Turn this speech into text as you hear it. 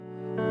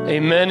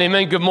Amen,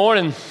 amen. Good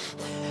morning.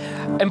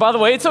 And by the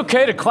way, it's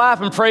okay to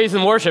clap and praise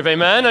and worship,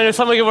 amen? I know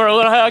some of you were a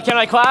little, can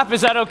I clap?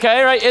 Is that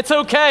okay, right? It's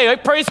okay,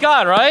 right? Praise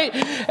God, right?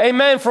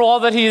 Amen for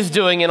all that he is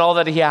doing and all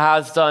that he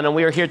has done. And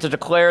we are here to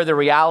declare the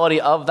reality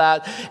of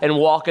that and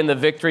walk in the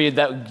victory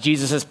that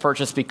Jesus has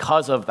purchased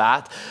because of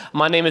that.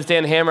 My name is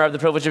Dan Hammer. I have the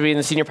privilege of being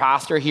the senior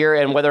pastor here.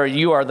 And whether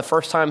you are the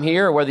first time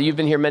here or whether you've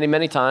been here many,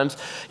 many times,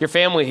 your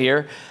family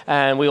here,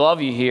 and we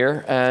love you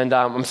here. And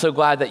I'm so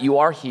glad that you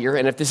are here.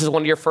 And if this is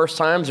one of your first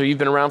times or you've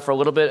been around for a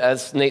little bit,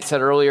 as Nate said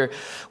earlier,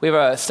 we have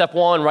a step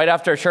one right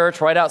after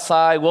church, right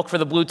outside. Look for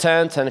the blue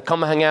tent and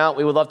come hang out.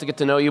 We would love to get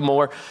to know you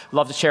more. We'd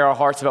love to share our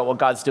hearts about what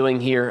God's doing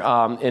here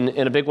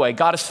in a big way.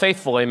 God is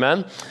faithful,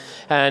 amen?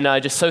 And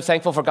just so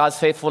thankful for God's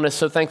faithfulness,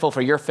 so thankful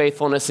for your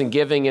faithfulness and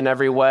giving in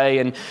every way.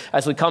 And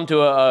as we come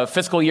to a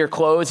fiscal year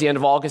close, the end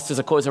of August is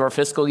a close of our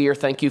fiscal year.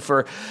 Thank you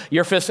for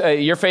your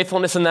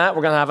faithfulness in that.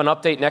 We're going to have an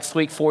update next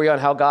week for you on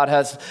how God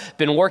has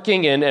been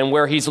working and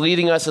where he's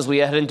leading us as we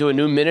head into a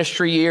new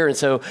ministry year. And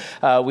so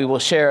we will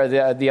share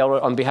the elder,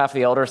 on behalf of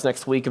the elders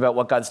next week about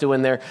what God's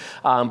doing there.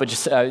 But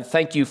just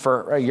thank you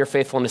for your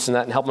faithfulness in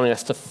that and helping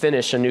us to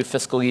finish a new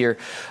fiscal year,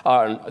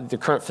 the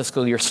current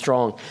fiscal year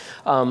strong.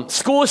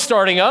 School is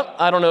starting up.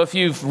 I don't know if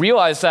you've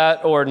realized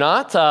that or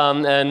not,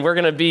 and we're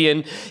going to be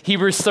in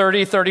Hebrews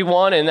 30,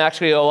 31, and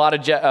actually a lot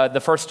of the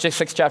first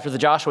 6 chapters of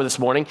Joshua this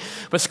morning.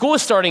 But school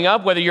is starting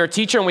up, whether you're a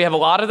teacher, and we have a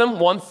lot of them.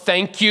 One,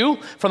 thank you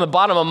from the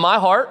bottom of my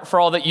heart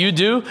for all that you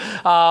do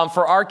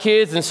for our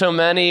kids and so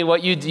many.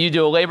 What you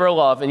do a labor of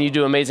love, and you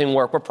do amazing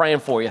work. We're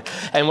praying for you,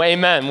 and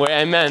amen,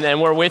 and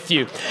we're with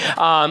you.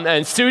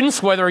 And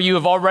students, whether you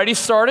have already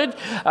started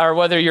or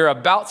whether you're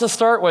about to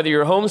start, whether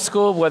you're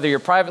homeschooled, whether you're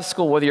private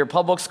school, whether you're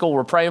public school,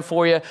 we're praying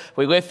for you.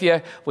 We with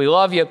you. We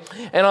love you.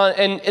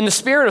 And in the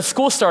spirit of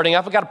school starting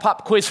up, I've got a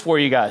pop quiz for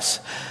you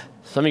guys.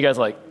 Some of you guys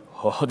are like,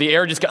 oh, the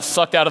air just got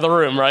sucked out of the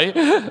room, right?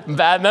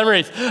 Bad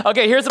memories.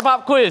 Okay, here's a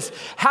pop quiz.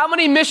 How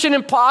many Mission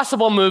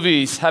Impossible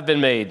movies have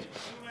been made?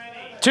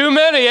 Too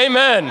many,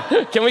 amen.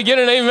 Can we get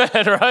an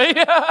amen,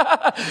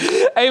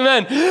 right?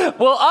 Amen.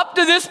 Well, up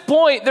to this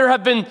point, there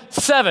have been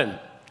 7.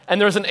 And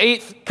there's an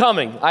 8th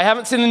coming. I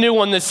haven't seen the new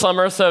one this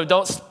summer, so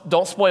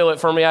don't spoil it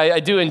for me. I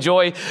do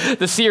enjoy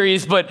the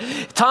series, but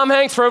Tom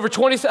Cruise, for over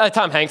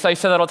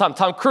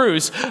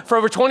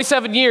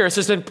 27 years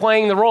has been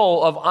playing the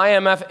role of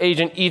IMF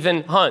agent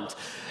Ethan Hunt,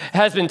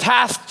 has been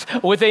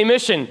tasked with a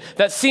mission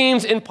that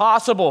seems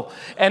impossible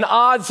and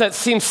odds that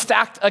seem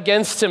stacked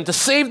against him to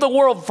save the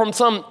world from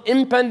some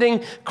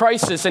impending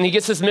crisis. And he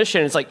gets this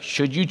mission. It's like,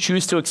 should you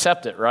choose to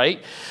accept it,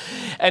 right?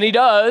 And he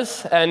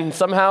does, and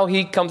somehow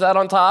he comes out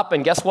on top,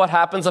 and guess what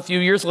happens a few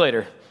years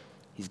later?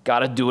 He's got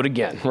to do it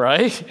again,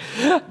 right?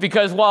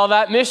 Because while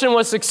that mission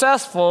was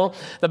successful,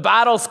 the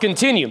battles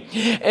continue.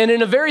 And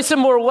in a very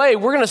similar way,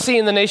 we're going to see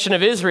in the nation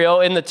of Israel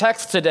in the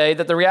text today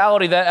that the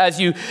reality that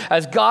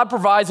as God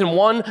provides in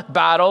one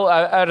battle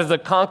out of the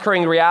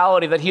conquering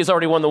reality that he has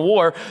already won the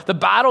war, the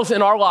battles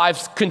in our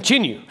lives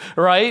continue,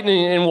 right?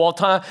 And while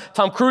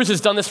Tom Cruise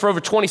has done this for over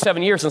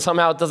 27 years and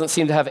somehow it doesn't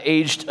seem to have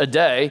aged a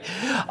day,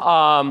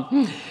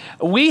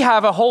 we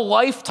have a whole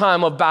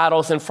lifetime of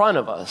battles in front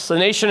of us. The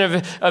nation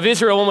of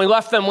Israel, when we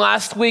left them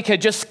last week,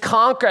 had just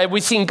conquered.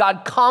 We've seen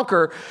God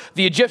conquer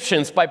the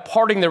Egyptians by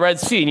parting the Red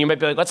Sea. And you might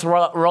be like, let's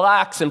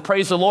relax and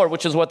praise the Lord,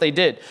 which is what they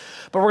did.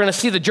 But we're going to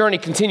see the journey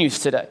continues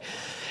today.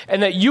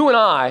 And that you and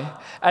I,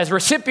 as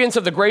recipients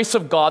of the grace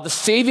of God, the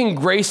saving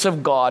grace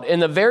of God,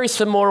 in a very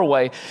similar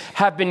way,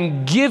 have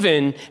been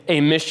given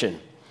a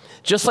mission.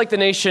 Just like the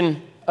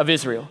nation of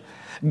Israel.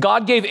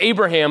 God gave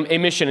Abraham a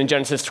mission in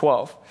Genesis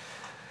 12.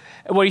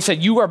 What he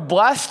said, you are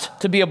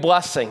blessed to be a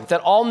blessing, that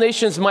all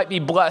nations might be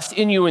blessed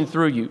in you and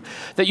through you,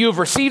 that you have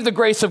received the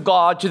grace of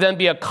God to then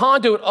be a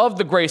conduit of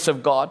the grace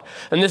of God.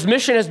 And this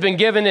mission has been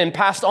given and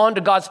passed on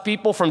to God's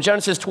people from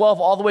Genesis 12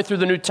 all the way through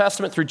the New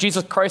Testament, through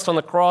Jesus Christ on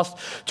the cross,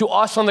 to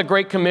us on the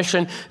Great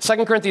Commission.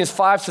 2 Corinthians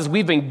 5 says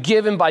we've been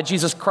given by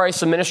Jesus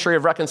Christ a ministry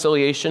of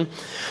reconciliation.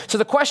 So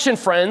the question,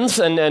 friends,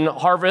 and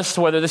Harvest,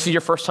 whether this is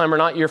your first time or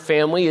not, your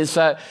family, is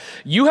that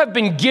you have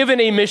been given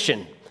a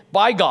mission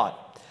by God.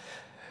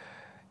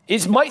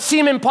 It might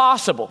seem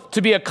impossible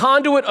to be a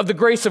conduit of the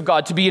grace of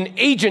God, to be an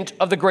agent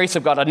of the grace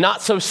of God, a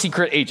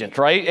not-so-secret agent,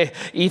 right?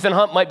 Ethan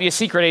Hunt might be a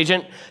secret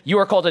agent. You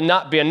are called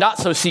to be a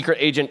not-so-secret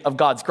agent of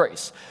God's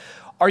grace.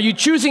 Are you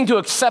choosing to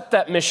accept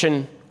that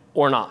mission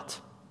or not?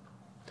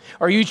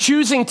 Are you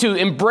choosing to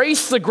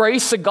embrace the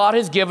grace that God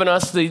has given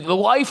us, the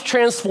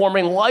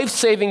life-transforming,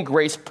 life-saving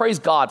grace? Praise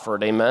God for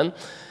it, amen?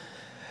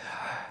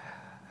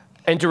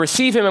 And to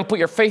receive him and put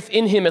your faith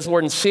in him as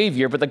Lord and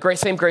Savior, but the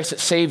same grace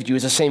that saved you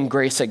is the same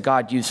grace that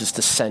God uses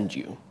to send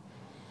you.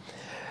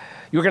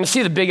 You're going to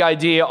see the big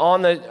idea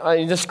on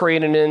the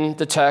screen and in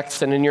the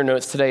text and in your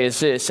notes today is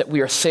this, that we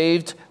are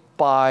saved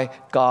by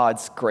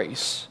God's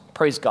grace.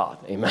 Praise God,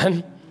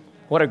 amen?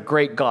 What a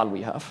great God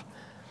we have.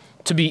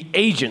 To be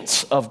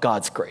agents of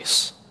God's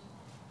grace.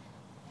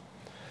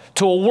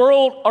 To a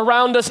world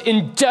around us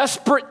in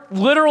desperate,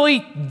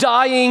 literally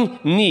dying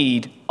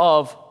need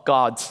of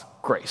God's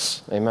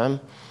grace. Amen.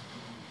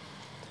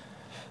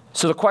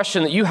 So the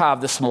question that you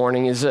have this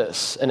morning is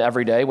this, and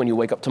every day when you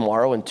wake up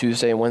tomorrow and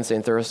Tuesday and Wednesday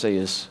and Thursday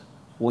is,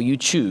 will you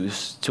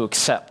choose to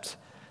accept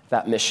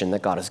that mission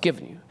that God has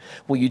given you?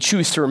 Will you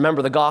choose to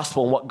remember the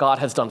gospel and what God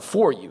has done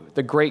for you,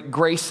 the great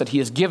grace that he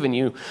has given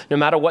you, no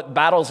matter what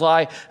battles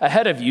lie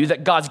ahead of you,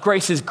 that God's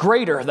grace is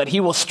greater, that he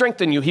will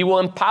strengthen you, he will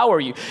empower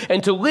you,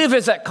 and to live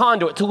as that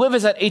conduit, to live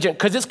as that agent,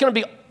 because it's going to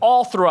be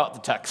all throughout the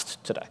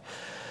text today.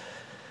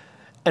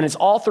 And it's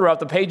all throughout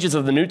the pages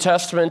of the New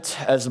Testament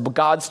as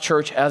God's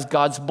church, as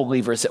God's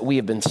believers, that we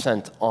have been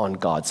sent on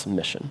God's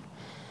mission.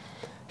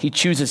 He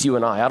chooses you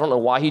and I. I don't know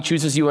why he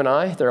chooses you and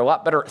I. There are a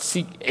lot better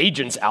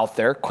agents out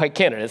there, quite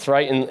candidates,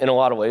 right, in a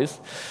lot of ways.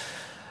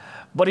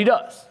 But he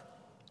does.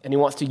 And he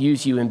wants to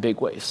use you in big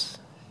ways.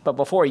 But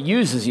before he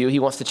uses you, he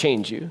wants to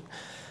change you.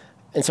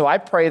 And so I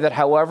pray that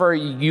however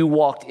you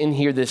walked in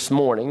here this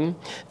morning,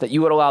 that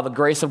you would allow the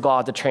grace of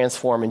God to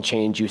transform and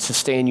change you,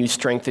 sustain you,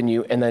 strengthen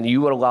you, and then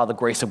you would allow the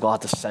grace of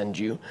God to send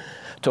you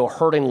to a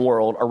hurting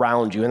world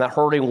around you. And that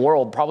hurting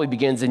world probably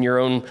begins in your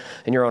own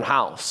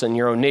house, in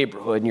your own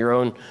neighborhood, in your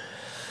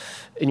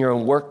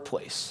own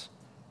workplace,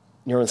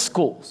 in your own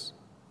schools.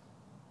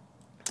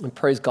 And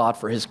praise God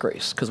for his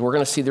grace, because we're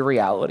going to see the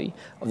reality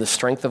of the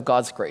strength of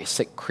God's grace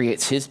that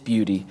creates his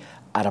beauty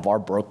out of our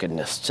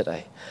brokenness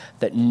today.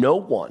 That no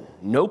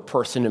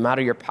person, no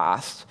matter your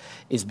past,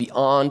 is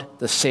beyond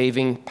the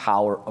saving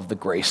power of the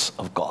grace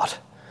of God.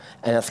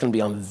 And that's going to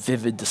be on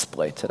vivid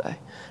display today.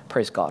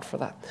 Praise God for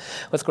that.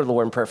 Let's go to the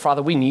Lord in prayer.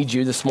 Father, we need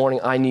you this morning.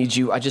 I need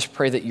you. I just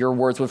pray that your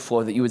words would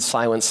flow, that you would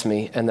silence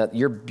me, and that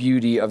your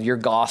beauty of your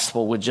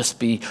gospel would just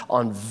be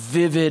on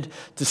vivid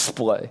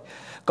display.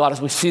 God,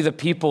 as we see the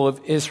people of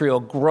Israel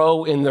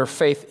grow in their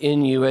faith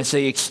in you, as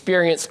they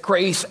experience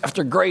grace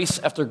after grace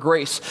after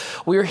grace,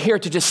 we are here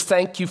to just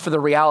thank you for the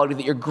reality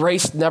that your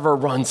grace never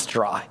runs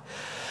dry.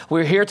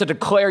 We're here to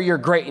declare your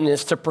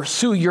greatness, to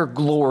pursue your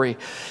glory,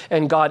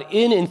 and God,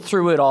 in and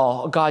through it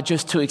all, God,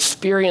 just to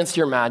experience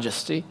your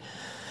majesty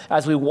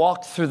as we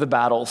walk through the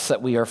battles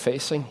that we are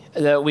facing,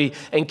 that we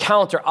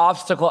encounter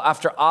obstacle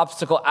after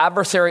obstacle,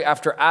 adversary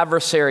after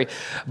adversary,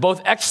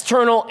 both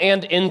external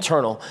and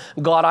internal.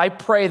 God, I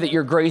pray that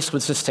your grace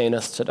would sustain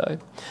us today.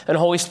 And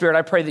Holy Spirit,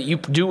 I pray that you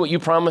do what you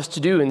promised to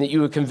do, and that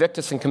you would convict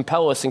us and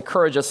compel us,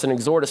 encourage us and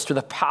exhort us through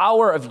the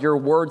power of your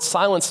word.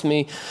 Silence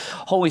me.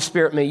 Holy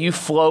Spirit, may you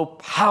flow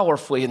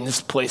powerfully in this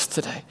place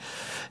today.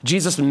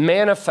 Jesus,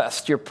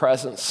 manifest your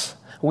presence.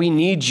 We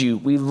need you,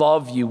 we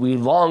love you, we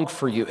long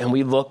for you, and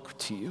we look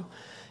to you,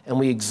 and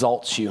we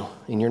exalt you.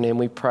 In your name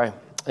we pray.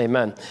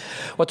 Amen.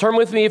 Well, turn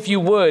with me, if you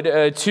would,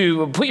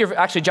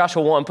 to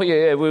Joshua 1,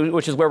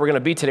 which is where we're going to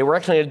be today. We're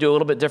actually going to do a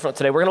little bit different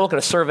today. We're going to look at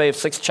a survey of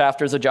 6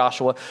 chapters of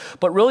Joshua,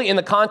 but really in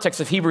the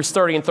context of Hebrews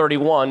 30 and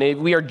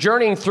 31. We are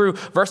journeying through,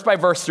 verse by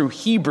verse, through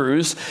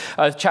Hebrews,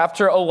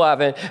 chapter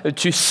 11,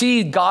 to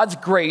see God's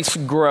grace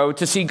grow,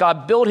 to see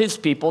God build his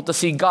people, to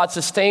see God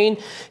sustain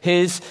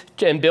his,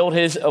 and build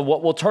his,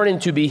 what will turn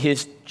into be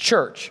his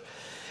church.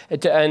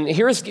 And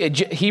here's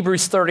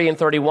Hebrews 30 and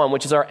 31,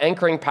 which is our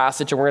anchoring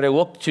passage, and we're going to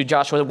look to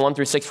Joshua 1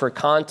 through 6 for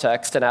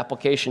context and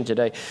application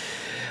today.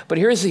 But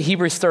here's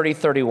Hebrews 30,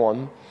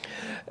 31.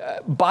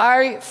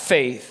 By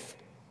faith,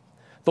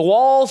 the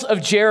walls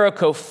of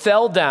Jericho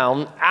fell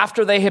down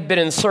after they had been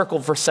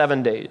encircled for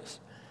 7 days.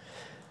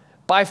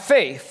 By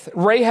faith,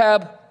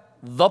 Rahab,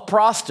 the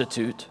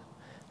prostitute,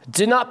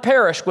 did not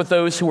perish with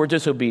those who were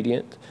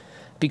disobedient,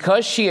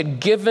 because she had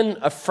given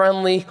a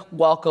friendly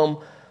welcome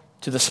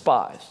to the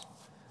spies.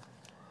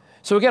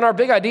 So again, our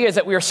big idea is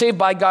that we are saved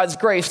by God's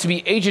grace to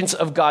be agents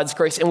of God's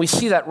grace, and we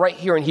see that right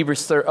here in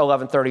Hebrews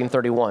 11, 30, and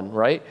 31,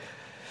 right?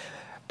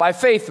 By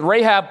faith,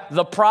 Rahab,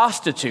 the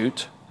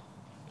prostitute,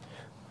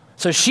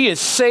 so she is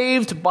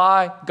saved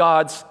by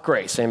God's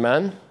grace,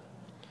 amen?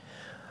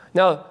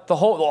 Now,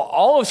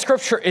 all of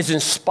Scripture is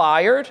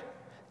inspired.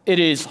 It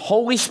is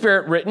Holy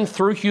Spirit written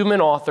through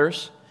human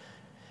authors.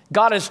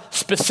 God is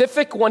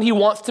specific when he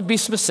wants to be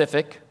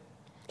specific.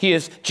 He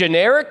is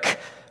generic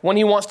when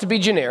he wants to be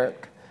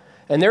generic.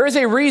 And there is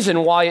a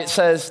reason why it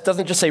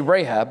doesn't just say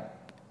Rahab,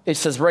 it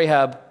says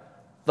Rahab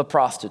the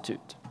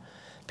prostitute.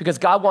 Because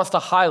God wants to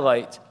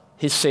highlight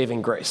his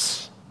saving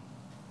grace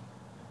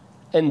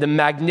and the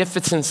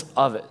magnificence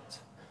of it.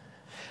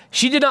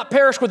 She did not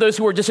perish with those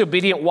who were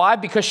disobedient. Why?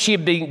 Because she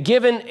had been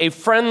given a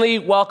friendly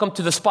welcome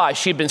to the spies.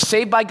 She had been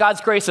saved by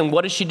God's grace, and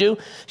what did she do?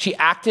 She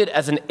acted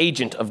as an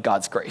agent of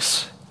God's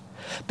grace,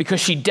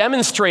 because she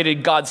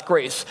demonstrated God's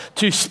grace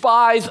to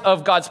spies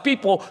of God's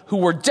people who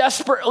were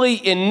desperately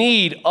in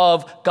need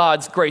of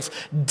God's grace,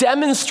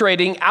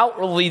 demonstrating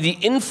outwardly the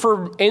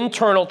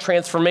internal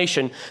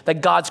transformation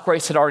that God's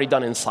grace had already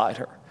done inside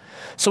her.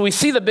 So we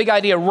see the big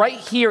idea right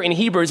here in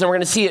Hebrews, and we're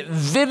going to see it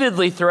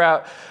vividly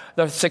throughout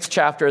the 6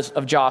 chapters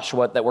of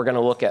Joshua that we're going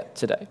to look at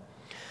today.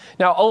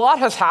 Now, a lot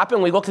has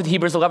happened. We looked at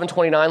Hebrews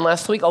 11:29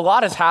 last week. A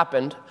lot has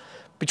happened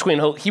between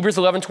Hebrews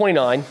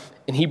 11:29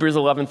 and Hebrews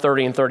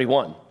 11:30 and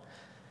 31.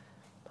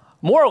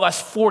 More or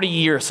less 40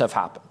 years have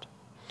happened.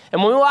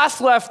 And when we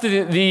last left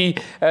the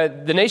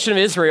nation of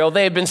Israel,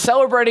 they had been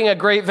celebrating a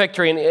great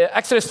victory. In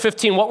Exodus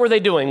 15, what were they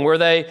doing? Were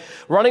they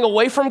running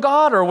away from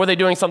God, or were they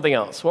doing something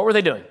else? What were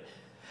they doing?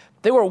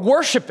 They were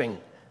worshiping.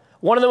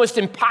 One of the most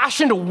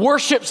impassioned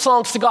worship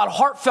songs to God,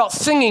 heartfelt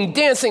singing,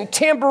 dancing,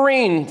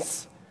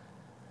 tambourines.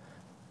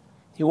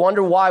 You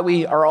wonder why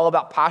we are all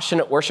about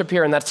passionate worship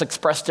here, and that's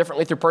expressed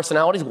differently through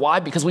personalities.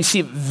 Why? Because we see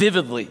it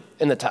vividly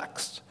in the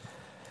text.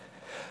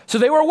 So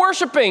they were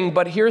worshiping,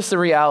 but here's the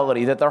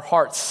reality, that their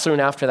hearts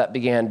soon after that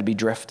began to be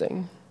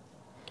drifting.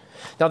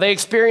 Now they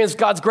experienced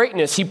God's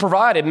greatness. He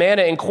provided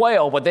manna and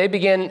quail, but they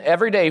began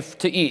every day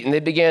to eat, and they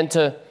began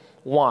to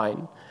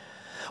whine.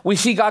 We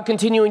see God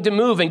continuing to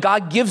move, and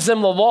God gives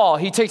them the law.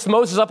 He takes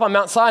Moses up on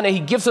Mount Sinai. He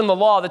gives them the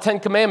law, the 10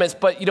 Commandments.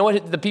 But you know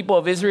what the people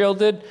of Israel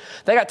did?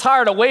 They got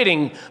tired of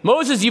waiting.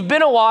 Moses, you've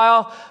been a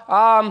while.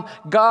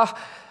 God,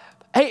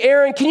 hey,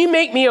 Aaron, can you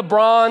make me a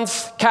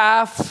bronze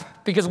calf?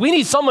 Because we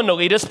need someone to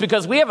lead us,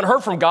 because we haven't heard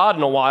from God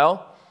in a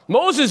while.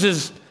 Moses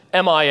is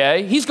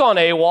MIA. He's gone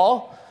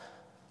AWOL.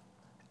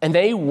 And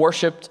they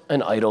worshiped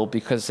an idol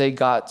because they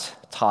got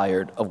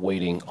tired of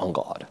waiting on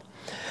God.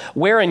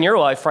 Where in your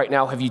life right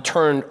now have you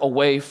turned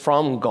away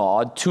from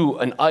God to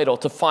an idol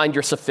to find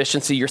your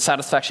sufficiency, your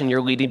satisfaction,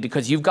 your leading,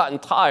 because you've gotten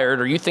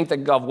tired, or you think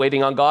that of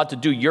waiting on God to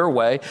do your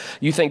way?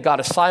 You think God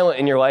is silent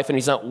in your life and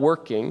he's not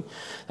working.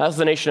 That's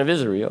the nation of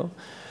Israel.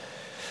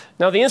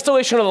 Now, the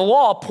installation of the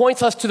law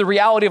points us to the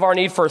reality of our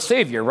need for a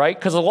Savior, right?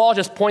 Because the law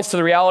just points to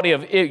the reality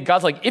of it.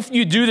 God's like, if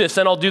you do this,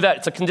 then I'll do that.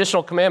 It's a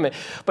conditional commandment.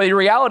 But the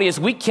reality is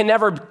we can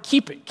never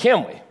keep it,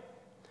 can we?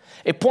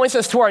 It points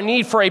us to our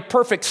need for a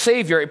perfect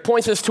Savior. It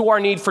points us to our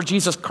need for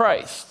Jesus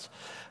Christ.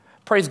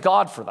 Praise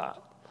God for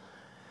that.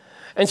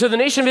 And so the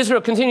nation of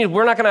Israel continued.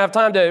 We're not going to have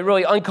time to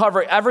really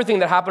uncover everything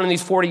that happened in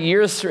these 40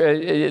 years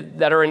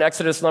that are in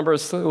Exodus,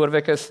 Numbers,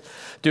 Leviticus,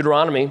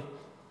 Deuteronomy.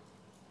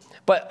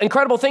 But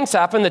incredible things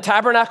happened. The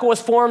tabernacle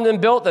was formed and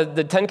built.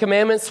 The 10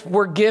 Commandments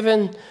were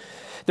given.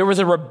 There was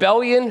a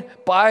rebellion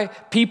by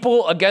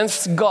people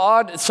against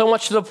God, so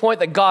much to the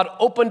point that God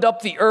opened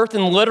up the earth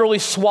and literally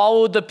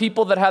swallowed the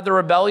people that had the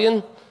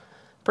rebellion.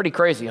 Pretty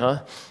crazy,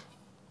 huh?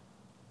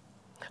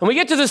 And we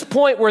get to this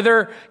point where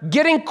they're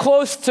getting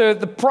close to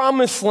the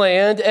promised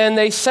land, and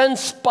they send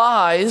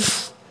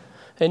spies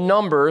in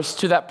numbers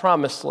to that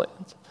promised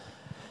land.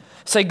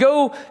 Say,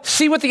 go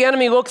see what the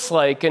enemy looks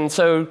like. And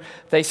so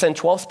they send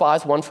 12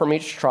 spies, one from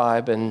each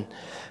tribe, and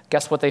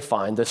guess what they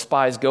find? The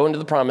spies go into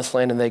the promised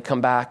land, and they come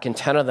back, and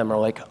 10 of them are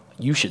like,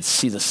 you should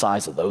see the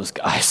size of those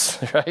guys,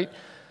 right?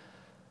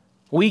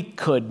 We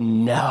could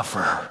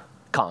never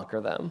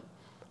conquer them.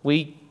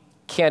 We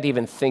can't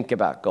even think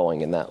about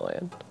going in that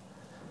land.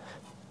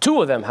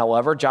 2 of them,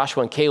 however,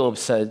 Joshua and Caleb,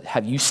 said,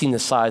 have you seen the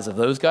size of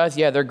those guys?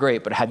 Yeah, they're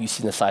great, but have you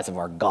seen the size of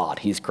our God?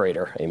 He's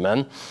greater,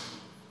 amen?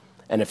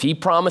 And if he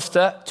promised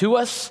that to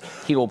us,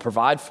 he will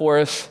provide for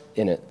us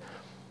in it.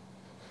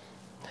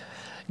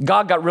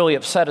 God got really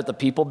upset at the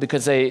people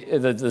because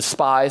the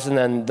spies and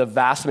then the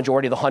vast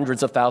majority of the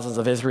hundreds of thousands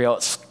of Israel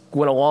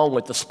went along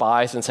with the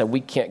spies and said, we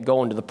can't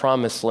go into the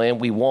promised land.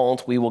 We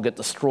won't. We will get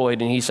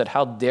destroyed. And he said,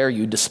 how dare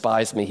you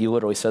despise me? He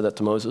literally said that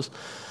to Moses.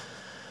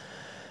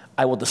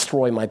 I will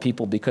destroy my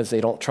people because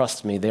they don't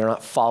trust me. They're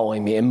not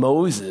following me. And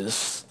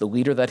Moses, the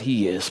leader that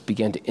he is,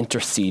 began to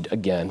intercede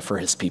again for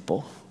his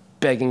people,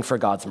 begging for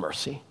God's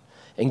mercy.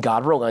 And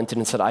God relented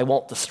and said, I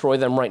won't destroy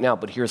them right now,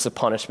 but here's the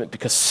punishment,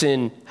 because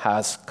sin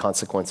has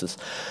consequences.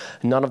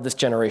 None of this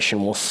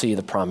generation will see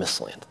the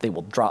promised land. They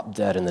will drop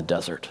dead in the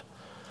desert,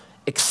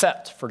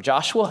 except for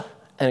Joshua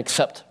and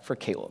except for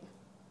Caleb,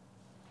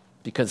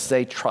 because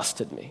they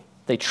trusted me.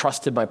 They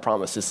trusted my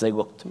promises. They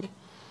looked to me.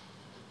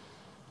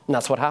 And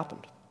that's what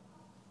happened.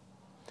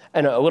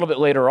 And a little bit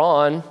later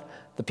on,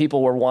 the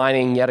people were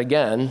whining yet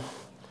again,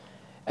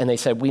 and they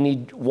said, we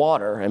need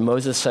water. And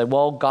Moses said,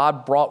 well,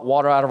 God brought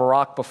water out of a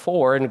rock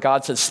before. And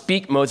God said,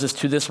 speak, Moses,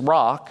 to this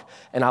rock,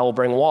 and I will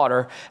bring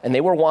water. And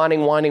they were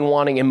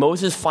whining. And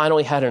Moses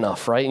finally had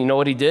enough, right? And you know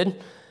what he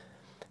did?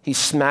 He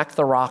smacked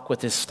the rock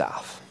with his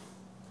staff.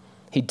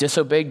 He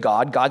disobeyed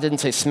God. God didn't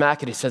say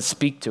smack it. He said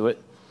speak to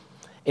it.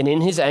 And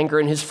in his anger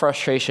and his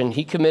frustration,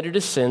 he committed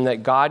a sin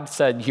that God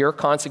said, your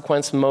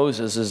consequence,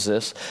 Moses, is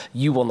this: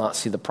 you will not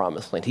see the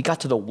promised land. He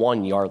got to the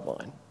 1-yard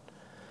line.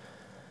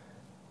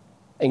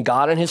 And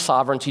God in his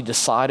sovereignty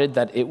decided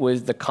that it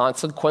was the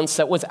consequence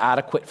that was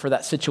adequate for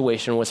that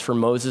situation was for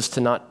Moses to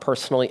not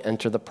personally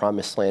enter the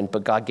promised land.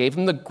 But God gave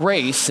him the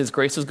grace. His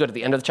grace is good at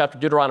the end of the chapter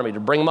of Deuteronomy, to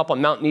bring him up on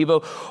Mount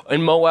Nebo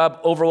in Moab,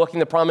 overlooking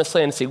the promised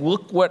land, and say,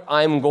 look what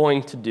I'm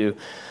going to do.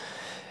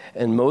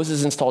 And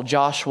Moses installed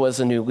Joshua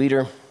as a new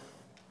leader,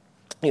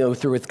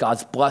 through with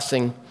God's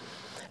blessing.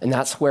 And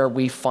that's where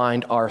we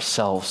find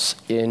ourselves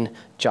in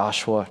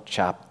Joshua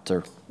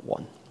chapter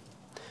 1.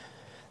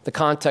 The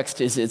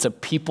context is it's a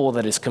people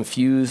that is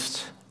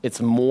confused. It's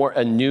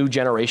a new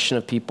generation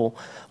of people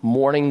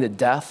mourning the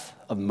death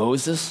of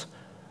Moses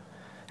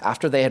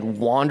after they had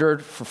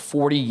wandered for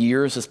 40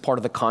 years as part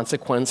of the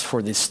consequence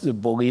for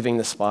believing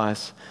the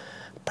spies,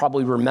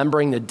 probably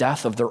remembering the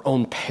death of their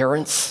own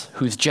parents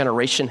whose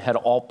generation had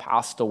all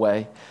passed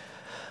away,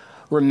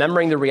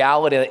 remembering the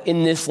reality that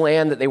in this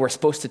land that they were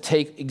supposed to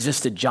take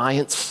existed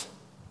giants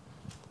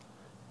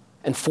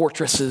and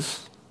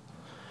fortresses.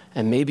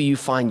 And maybe you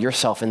find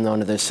yourself in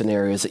one of those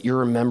scenarios that you're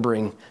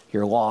remembering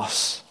your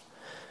loss,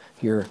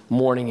 you're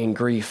mourning in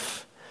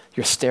grief,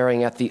 you're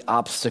staring at the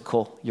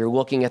obstacle, you're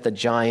looking at the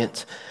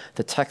giant.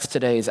 The text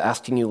today is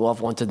asking you,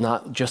 loved one, to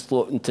not just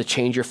look, to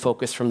change your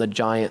focus from the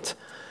giant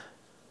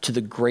to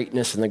the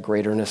greatness and the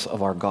greaterness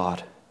of our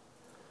God.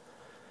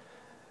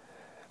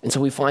 And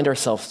so we find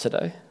ourselves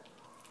today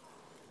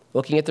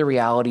looking at the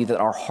reality that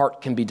our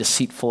heart can be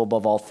deceitful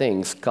above all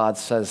things. God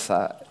says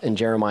in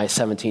Jeremiah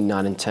 17,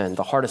 9 and 10,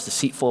 the heart is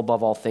deceitful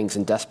above all things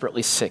and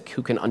desperately sick.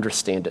 Who can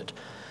understand it?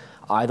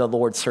 I, the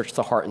Lord, search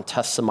the heart and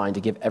test the mind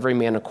to give every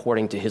man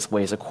according to his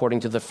ways,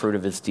 according to the fruit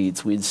of his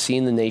deeds. We had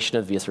seen the nation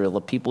of Israel,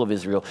 the people of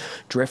Israel,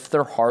 drift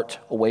their heart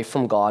away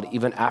from God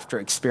even after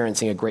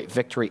experiencing a great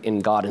victory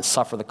in God and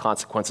suffer the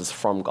consequences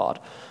from God.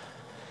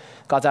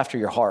 God's after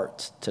your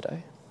heart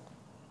today.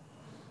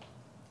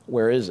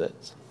 Where is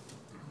it?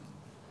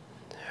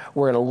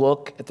 We're going to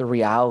look at the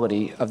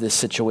reality of this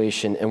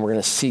situation and we're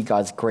going to see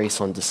God's grace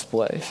on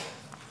display.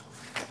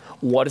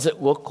 What does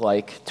it look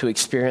like to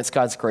experience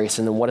God's grace,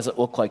 and then what does it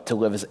look like to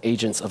live as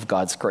agents of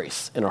God's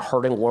grace in a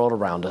hurting world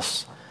around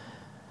us?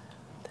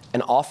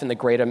 And often the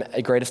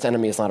greatest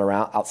enemy is not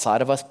around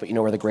outside of us, but you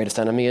know where the greatest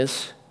enemy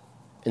is?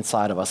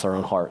 Inside of us, our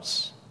own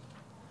hearts.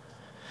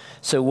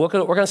 So we're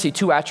going to see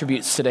two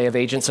attributes today of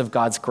agents of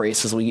God's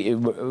grace as we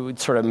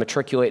sort of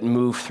matriculate and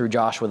move through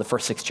Joshua, the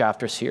first 6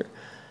 chapters here.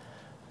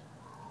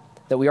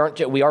 That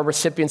we are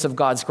recipients of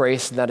God's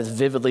grace, and that is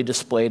vividly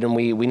displayed, and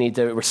we need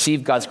to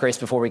receive God's grace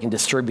before we can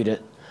distribute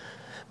it.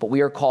 But we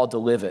are called to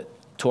live it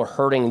to a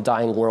hurting,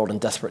 dying world in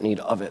desperate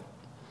need of it.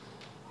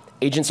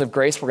 Agents of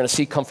grace we're going to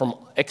see come from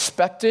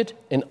expected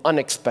and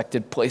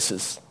unexpected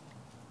places.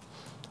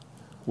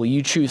 Will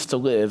you choose to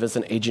live as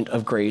an agent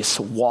of grace,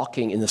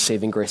 walking in the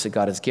saving grace that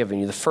God has given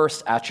you? The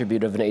first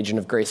attribute of an agent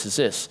of grace is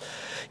this.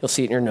 You'll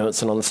see it in your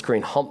notes and on the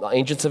screen.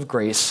 Agents of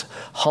grace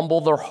humble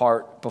their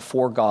heart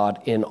before God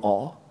in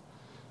awe.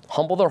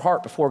 Humble their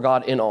heart before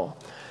God in awe.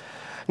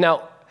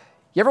 Now,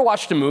 you ever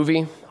watched a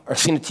movie or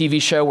seen a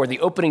TV show where the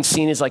opening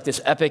scene is like this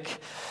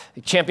epic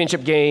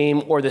championship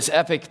game or this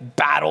epic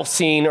battle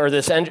scene or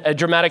this a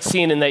dramatic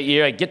scene, and that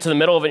you get to the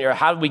middle of it and you're,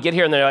 how did we get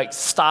here? And they're like,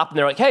 stop, and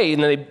they're like, hey,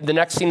 and then the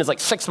next scene is like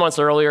 6 months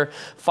earlier,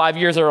 5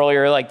 years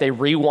earlier, like they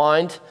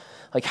rewind,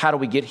 like how do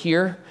we get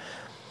here?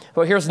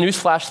 Well, here's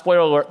newsflash,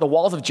 spoiler alert, the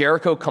walls of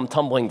Jericho come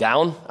tumbling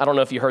down. I don't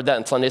know if you heard that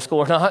in Sunday school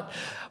or not,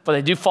 but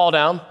they do fall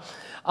down.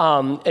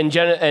 In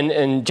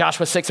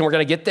Joshua 6, and we're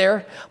going to get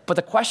there. But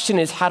the question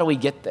is, how do we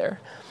get there?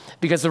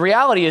 Because the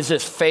reality is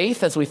this,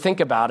 faith, as we think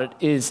about it,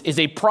 is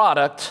a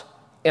product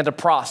and a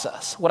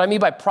process. What I mean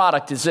by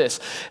product is this.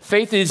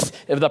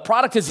 The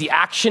product is the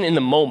action in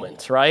the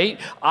moment, right?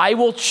 I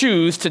will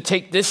choose to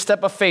take this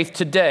step of faith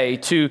today,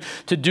 to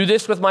do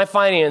this with my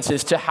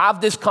finances, to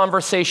have this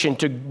conversation,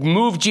 to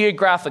move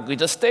geographically,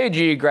 to stay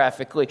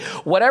geographically.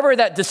 Whatever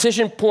that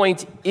decision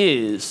point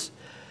is,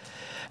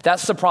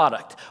 that's the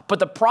product. But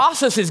the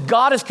process is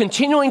God is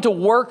continuing to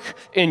work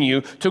in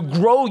you, to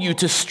grow you,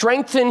 to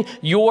strengthen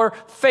your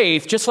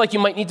faith. Just like you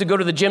might need to go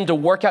to the gym to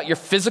work out your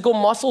physical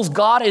muscles,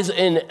 God is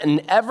in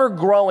an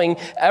ever-growing,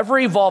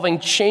 ever-evolving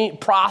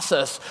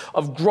process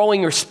of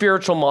growing your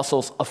spiritual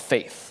muscles of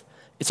faith.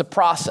 It's a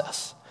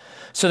process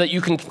so that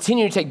you can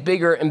continue to take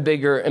bigger and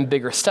bigger and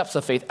bigger steps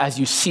of faith as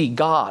you see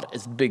God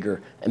as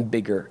bigger and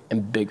bigger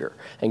and bigger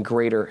and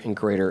greater and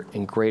greater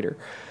and greater.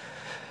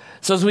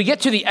 So as we get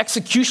to the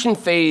execution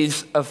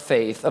phase of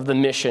faith, of the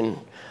mission,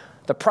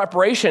 the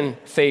preparation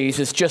phase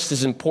is just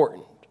as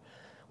important,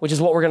 which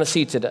is what we're going to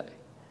see today.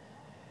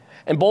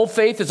 And bold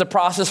faith is a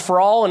process for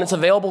all, and it's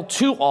available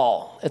to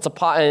all.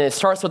 And it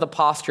starts with a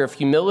posture of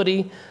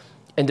humility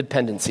and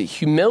dependency.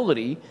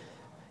 Humility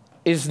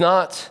is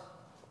not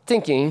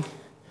thinking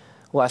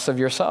less of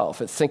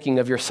yourself. It's thinking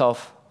of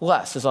yourself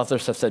less, as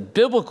others have said.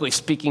 Biblically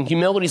speaking,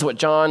 humility is what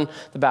John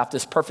the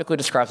Baptist perfectly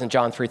describes in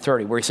John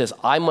 3:30, where he says,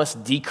 I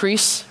must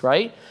decrease,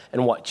 right?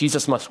 And what?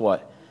 Jesus must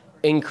what?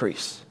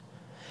 Increase.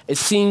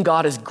 It's seeing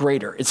God as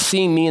greater. It's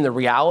seeing me in the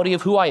reality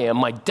of who I am,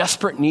 my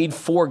desperate need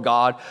for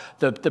God,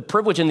 the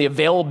privilege and the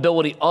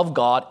availability of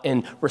God,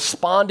 and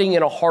responding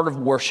in a heart of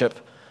worship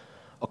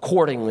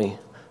accordingly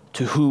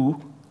to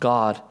who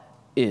God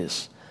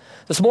is.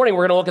 This morning,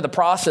 we're going to look at the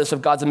process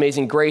of God's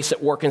amazing grace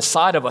at work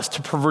inside of us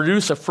to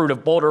produce a fruit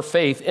of bolder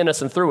faith in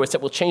us and through us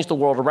that will change the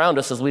world around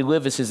us as we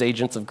live as his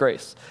agents of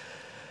grace.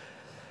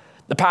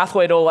 The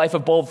pathway to a life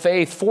of bold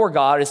faith for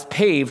God is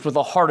paved with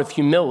a heart of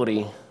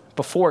humility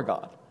before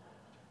God.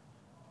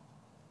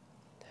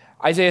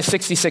 Isaiah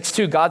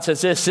 66:2, God says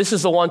this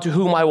is the one to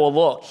whom I will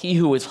look, he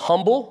who is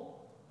humble,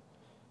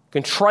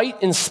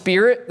 contrite in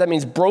spirit, that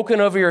means broken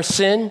over your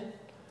sin,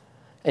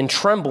 and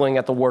trembling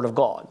at the word of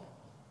God.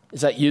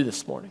 Is that you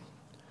this morning?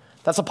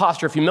 That's a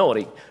posture of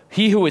humility.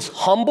 He who is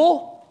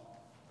humble,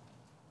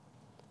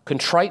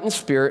 contrite in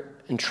spirit,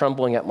 and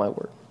trembling at my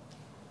word.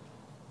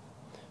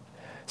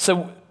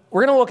 So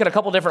we're going to look at a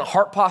couple different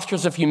heart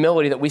postures of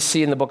humility that we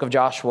see in the book of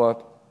Joshua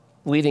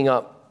leading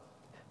up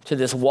to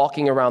this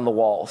walking around the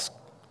walls.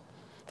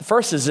 The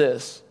first is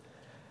this: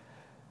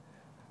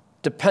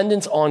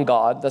 dependence on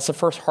God. That's the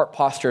first heart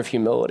posture of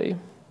humility.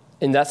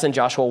 And that's in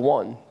Joshua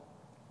 1.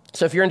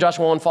 So if you're in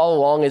Joshua 1, follow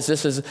along, as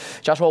this is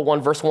Joshua 1,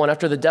 verse 1.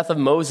 After the death of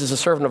Moses, the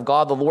servant of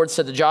God, the Lord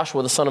said to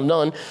Joshua, the son of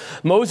Nun,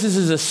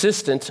 Moses'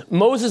 assistant,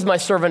 Moses, my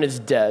servant, is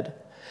dead.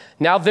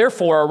 Now,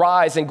 therefore,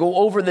 arise and go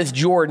over this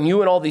Jordan,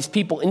 you and all these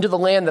people, into the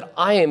land that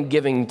I am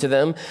giving to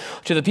them,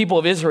 to the people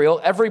of Israel.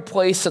 Every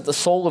place that the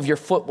sole of your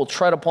foot will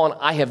tread upon,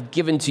 I have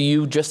given to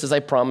you, just as I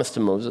promised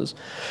to Moses.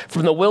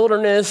 From the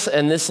wilderness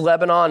and this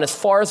Lebanon, as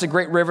far as the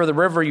great river, the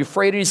river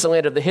Euphrates, the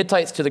land of the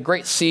Hittites, to the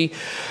great sea,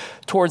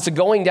 towards the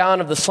going down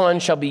of the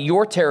sun shall be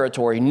your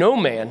territory. No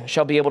man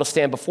shall be able to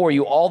stand before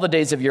you all the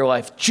days of your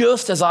life.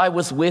 Just as I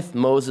was with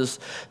Moses,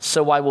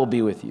 so I will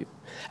be with you.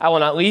 I will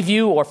not leave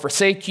you or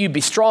forsake you. Be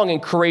strong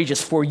and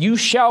courageous, for you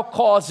shall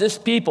cause this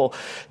people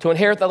to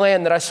inherit the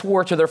land that I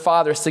swore to their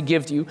fathers to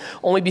give to you.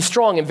 Only be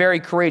strong and very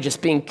courageous,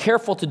 being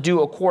careful to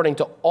do according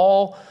to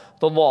all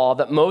the law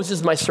that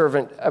Moses, my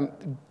servant,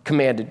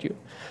 commanded you.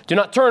 Do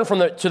not turn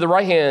to the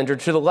right hand or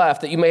to the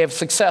left, that you may have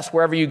success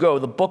wherever you go.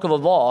 The book of the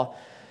law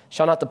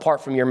shall not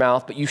depart from your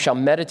mouth, but you shall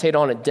meditate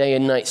on it day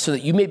and night, so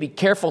that you may be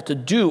careful to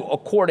do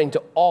according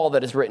to all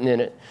that is written in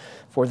it.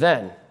 For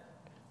then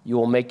you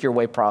will make your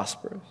way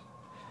prosperous,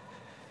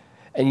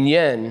 and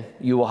then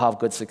you will have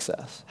good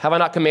success. Have I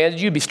not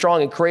commanded you? Be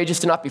strong and courageous.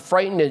 Do not be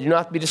frightened and do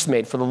not be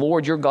dismayed, for the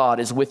Lord your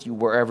God is with you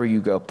wherever you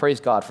go. Praise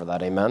God for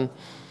that, amen.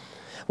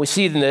 We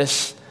see in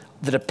this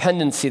the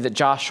dependency that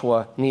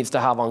Joshua needs to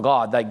have on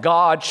God, that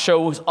God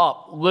shows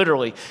up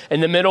literally in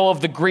the middle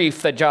of the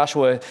grief that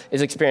Joshua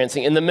is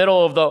experiencing, in the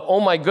middle of the, oh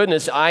my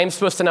goodness, I'm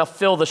supposed to now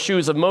fill the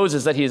shoes of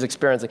Moses that he is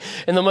experiencing,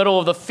 in the middle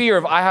of the fear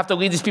of I have to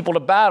lead these people to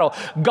battle.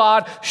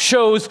 God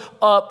shows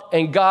up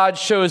and God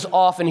shows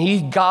off,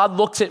 and God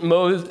looks at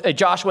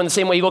Joshua in the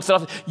same way he looks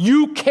at us.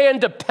 You can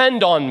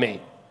depend on me.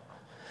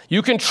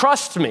 You can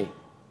trust me.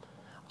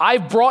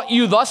 I've brought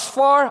you thus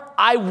far.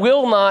 I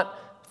will not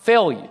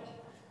fail you.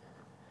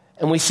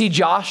 And we see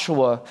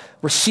Joshua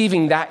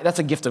receiving that. That's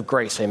a gift of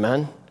grace,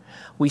 amen?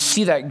 We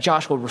see that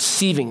Joshua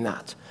receiving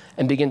that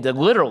and begin to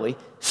literally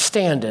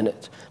stand in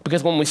it.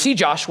 Because when we see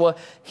Joshua,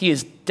 he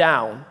is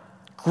down,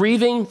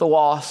 grieving the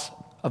loss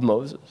of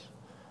Moses.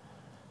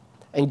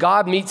 And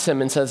God meets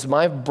him and says,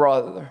 my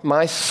brother,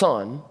 my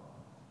son,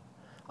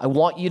 I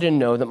want you to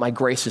know that my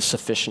grace is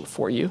sufficient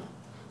for you,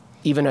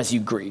 even as you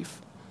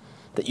grieve,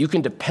 that you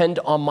can depend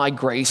on my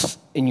grace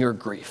in your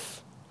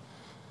grief.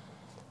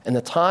 And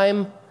the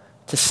time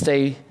to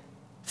stay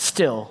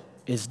still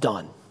is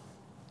done.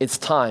 It's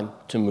time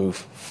to move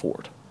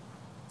forward.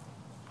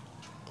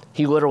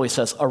 He literally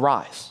says,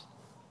 arise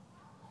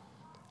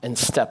and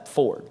step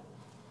forward.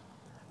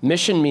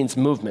 Mission means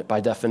movement by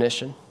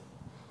definition.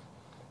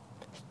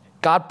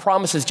 God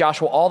promises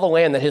Joshua all the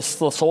land that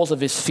the soles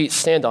of his feet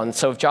stand on.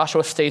 So if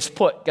Joshua stays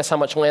put, guess how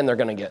much land they're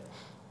going to get?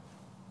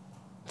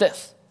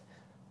 This.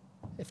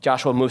 If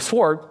Joshua moves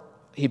forward,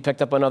 he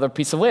picked up another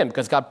piece of land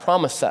because God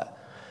promised that.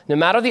 No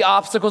matter the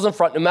obstacles in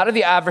front, no matter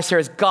the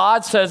adversaries,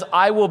 God says,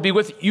 I will be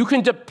with you. You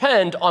can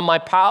depend on my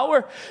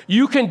power.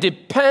 You can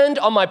depend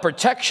on my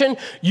protection.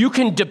 You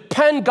can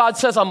depend, God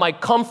says, on my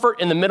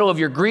comfort in the middle of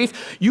your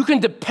grief. You can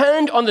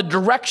depend on the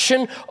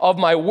direction of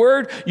my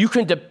word. You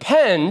can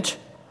depend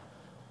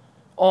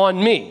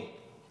on me.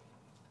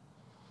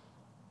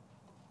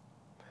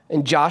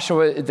 And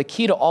Joshua, the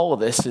key to all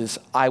of this is,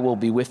 I will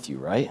be with you,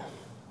 right?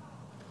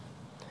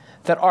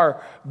 That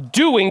our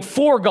doing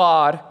for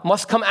God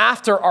must come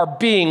after our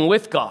being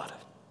with God.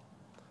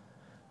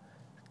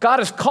 God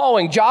is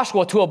calling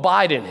Joshua to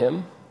abide in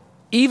him,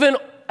 even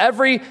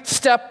every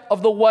step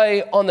of the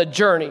way on the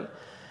journey.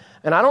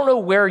 And I don't know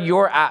where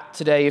you're at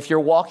today if you're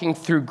walking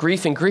through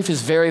grief, and grief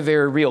is very,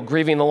 very real.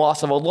 Grieving the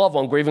loss of a loved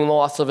one, grieving the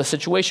loss of a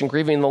situation,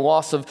 grieving the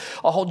loss of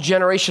a whole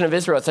generation of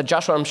Israel that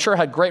Joshua, I'm sure,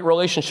 had great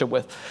relationship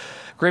with.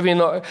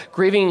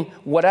 Grieving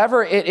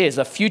whatever it is,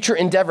 a future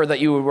endeavor that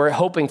you were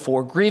hoping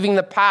for, grieving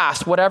the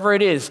past, whatever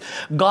it is.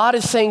 God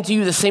is saying to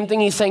you the same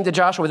thing he's saying to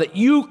Joshua, that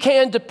you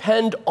can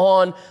depend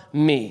on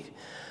me,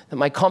 that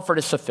my comfort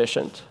is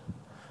sufficient,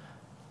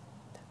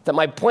 that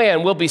my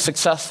plan will be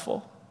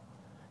successful,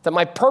 that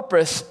my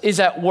purpose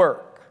is at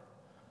work.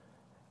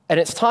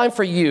 And it's time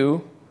for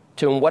you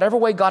to, in whatever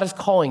way God is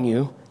calling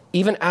you,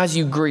 even as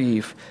you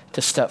grieve,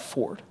 to step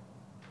forward.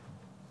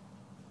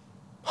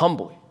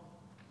 Humbly.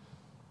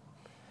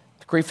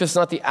 Grief is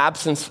not the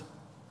absence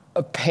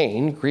of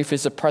pain. Grief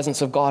is the presence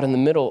of God in the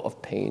middle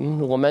of pain.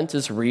 The lament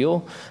is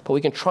real, but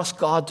we can trust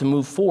God to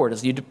move forward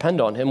as you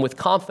depend on him with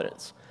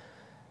confidence.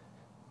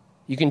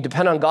 You can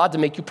depend on God to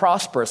make you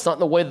prosperous, not in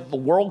the way that the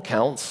world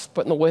counts,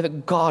 but in the way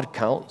that God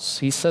counts.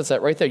 He says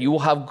that right there. You will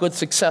have good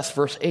success,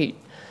 verse 8.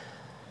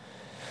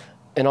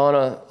 And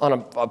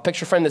on a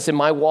picture frame that's in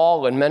my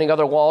wall and many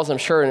other walls, I'm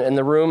sure, in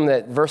the room,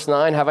 that verse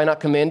 9, have I not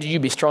commanded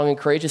you, be strong and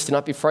courageous, do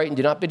not be frightened,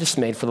 do not be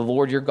dismayed, for the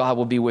Lord your God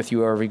will be with you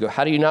wherever you go.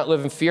 How do you not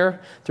live in fear?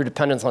 Through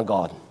dependence on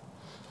God.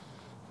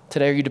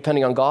 Today, are you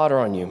depending on God or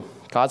on you?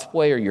 God's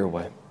way or your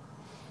way?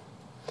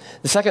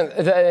 The second,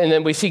 and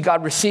then we see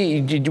we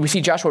see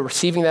Joshua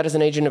receiving that as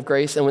an agent of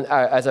grace and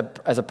as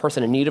a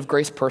person in need of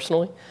grace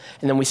personally.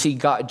 And then we see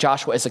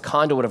Joshua as a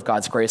conduit of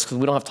God's grace, because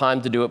we don't have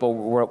time to do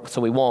it,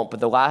 so we won't.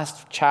 But the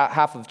last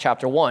half of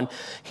chapter 1,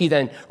 he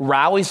then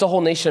rallies the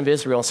whole nation of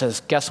Israel and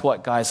says, guess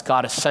what, guys?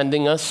 God is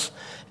sending us,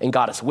 and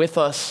God is with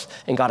us,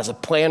 and God has a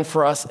plan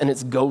for us, and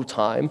it's go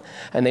time.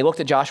 And they looked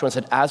at Joshua and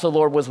said, as the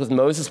Lord was with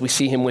Moses, we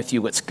see him with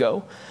you, let's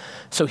go.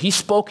 So he's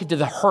spoken to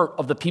the hurt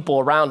of the people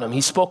around him.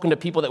 He's spoken to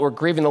people that were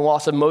grieving the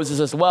loss of Moses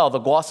as well, the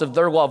loss of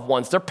their loved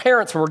ones. Their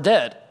parents were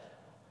dead.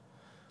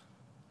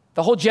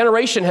 The whole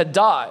generation had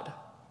died.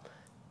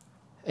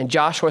 And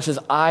Joshua says,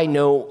 I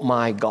know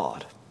my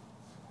God.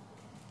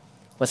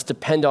 Let's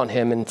depend on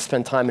him and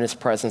spend time in his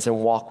presence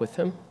and walk with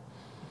him.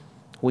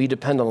 Will you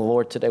depend on the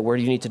Lord today? Where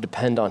do you need to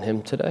depend on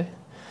him today?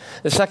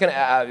 The second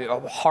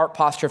heart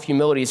posture of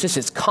humility is this: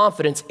 it's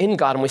confidence in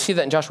God. And we see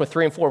that in Joshua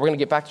 3 and 4. We're going to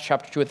get back to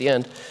chapter 2 at the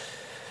end.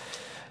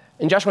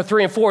 In Joshua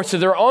 3 and 4, so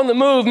they're on the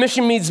move.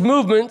 Mission means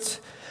movement.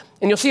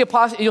 And you'll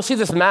see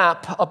this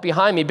map up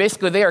behind me.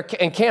 Basically, they are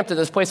encamped at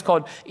this place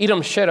called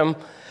Edom Shittim,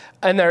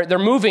 and they're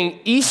moving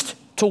east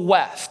to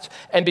west.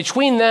 And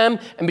between them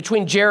and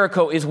between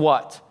Jericho is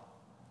what?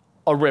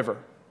 A river.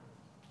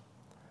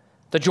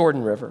 The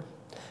Jordan River.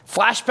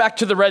 Flashback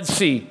to the Red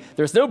Sea.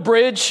 There's no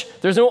bridge.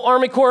 There's no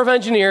Army Corps of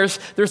Engineers.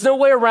 There's no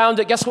way around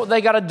it. Guess what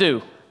they got to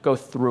do? Go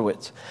through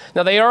it.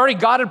 Now,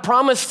 God had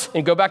promised,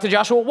 and go back to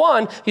Joshua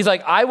 1, he's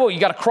like, you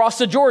got to cross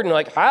the Jordan. You're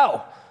like,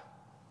 how?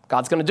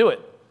 God's going to do it.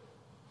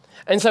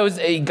 And so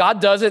God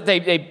does it.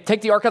 They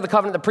take the Ark of the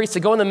Covenant, the priests, they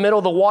go in the middle,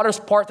 the waters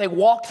part, they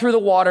walk through the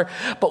water.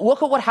 But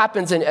look at what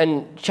happens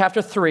in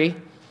chapter 3,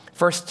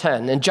 verse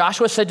 10. And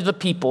Joshua said to the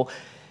people,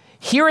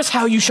 here is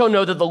how you shall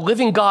know that the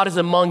living God is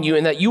among you,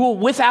 and that you will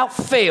without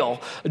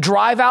fail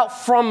drive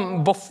out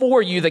from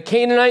before you the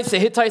Canaanites, the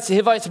Hittites, the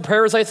Hivites, the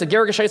Perizzites, the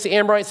Girgashites, the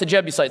Amorites, the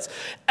Jebusites.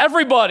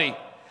 Everybody.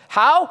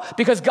 How?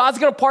 Because God's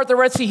going to part the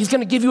Red Sea. He's going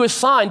to give you a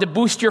sign to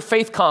boost your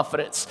faith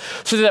confidence,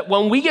 so that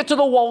when we get to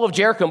the wall of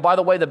Jericho, and by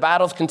the way, the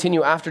battles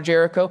continue after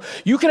Jericho,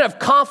 you can have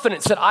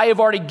confidence that I have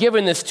already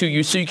given this to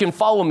you so you can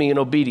follow me in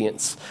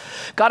obedience.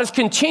 God is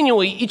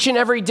continually, each and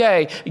every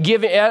day,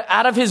 giving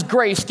out of his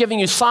grace, giving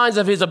you signs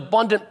of his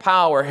abundant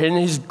power and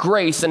his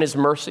grace and his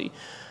mercy.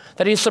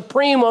 That he's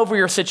supreme over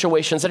your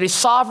situations, that he's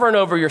sovereign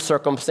over your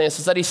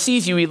circumstances, that he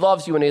sees you, he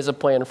loves you, and he has a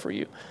plan for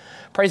you.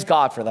 Praise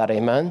God for that,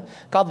 amen?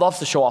 God loves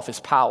to show off his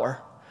power.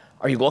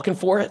 Are you looking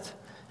for it?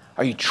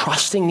 Are you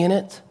trusting in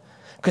it?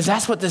 Because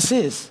that's what this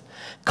is.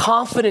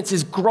 Confidence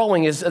is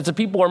growing as the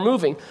people are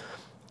moving.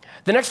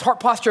 The next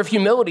heart posture of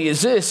humility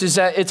is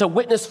that it's a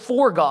witness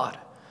for God.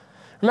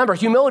 Remember,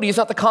 humility is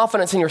not the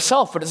confidence in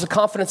yourself, but it's a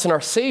confidence in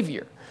our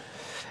Savior.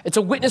 It's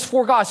a witness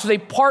for God. So they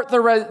part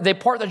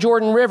the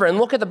Jordan River, and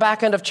look at the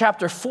back end of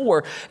chapter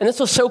 4. And this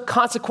was so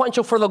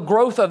consequential for the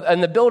growth of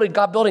and the building,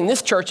 God building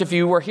this church. If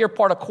you were here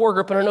part of Core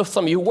Group, and I know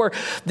some of you were,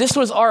 this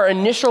was our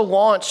initial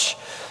launch,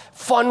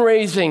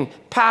 fundraising,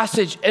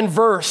 passage, and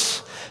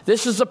verse.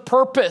 This is the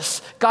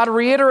purpose. God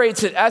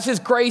reiterates it. As his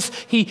grace,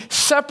 he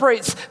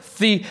separates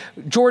the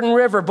Jordan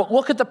River. But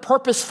look at the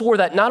purpose for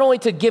that. Not only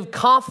to give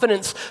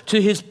confidence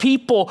to his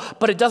people,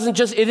 but it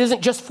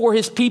isn't just for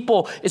his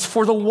people. It's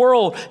for the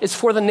world. It's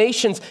for the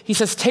nations. He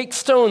says, take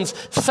stones,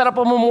 set up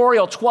a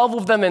memorial, 12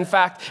 of them, in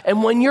fact.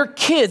 And when your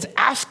kids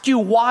ask you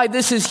why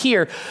this is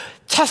here,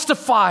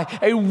 testify,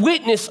 a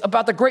witness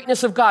about the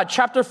greatness of God.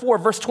 Chapter 4,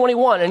 verse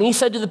 21. And he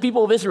said to the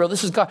people of Israel,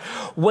 this is God,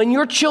 when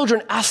your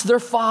children ask their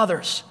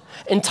fathers,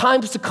 in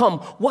times to come,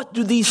 what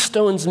do these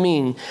stones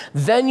mean?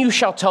 Then you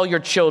shall tell your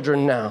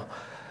children now.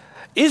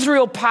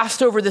 Israel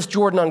passed over this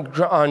Jordan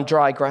on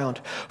dry ground.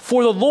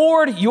 For the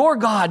Lord your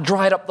God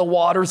dried up the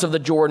waters of the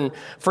Jordan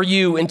for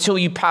you until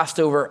you passed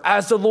over,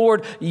 as the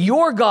Lord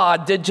your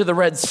God did to the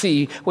Red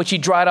Sea, which he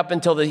dried up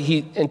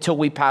until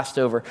we passed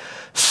over.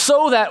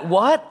 So that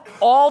what?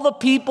 All the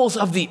peoples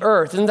of the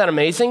earth, isn't that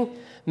amazing?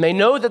 May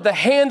know that the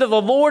hand of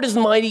the Lord is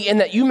mighty,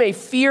 and that you may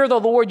fear the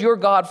Lord your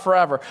God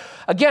forever.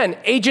 Again,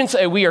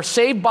 we are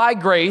saved by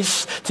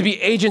grace to be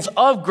agents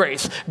of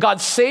grace. God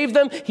saved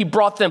them. He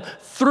brought them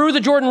through the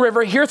Jordan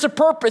River. Here's a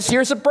purpose,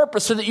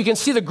 so that you can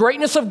see the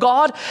greatness of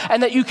God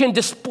and that you can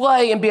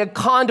display and be a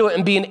conduit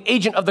and be an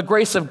agent of the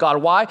grace of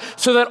God. Why?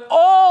 So that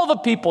all the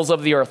peoples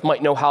of the earth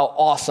might know how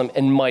awesome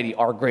and mighty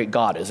our great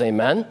God is.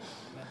 Amen?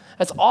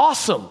 That's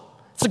awesome.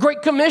 It's a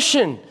great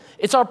commission.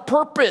 It's our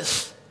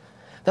purpose.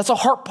 That's a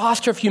heart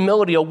posture of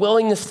humility, a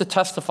willingness to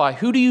testify.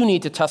 Who do you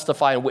need to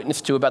testify and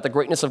witness to about the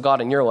greatness of God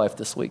in your life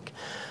this week?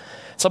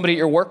 Somebody at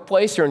your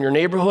workplace, or in your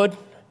neighborhood,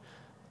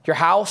 your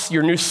house,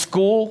 your new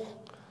school,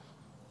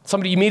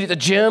 somebody you meet at the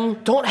gym.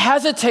 Don't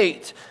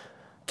hesitate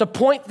to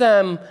point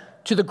them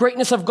to the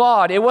greatness of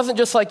God. It wasn't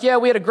just like, yeah,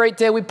 we had a great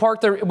day. We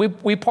parted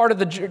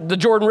the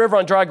Jordan River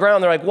on dry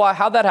ground. They're like, why?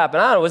 How'd that happen?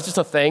 I don't know. It was just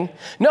a thing.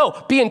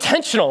 No, be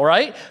intentional,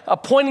 right?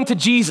 Pointing to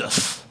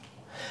Jesus.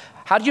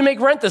 How did you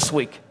make rent this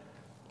week?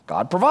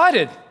 God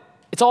provided.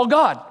 It's all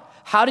God.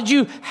 How did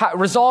you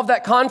resolve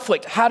that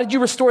conflict? How did you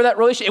restore that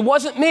relationship? It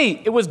wasn't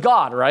me. It was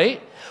God,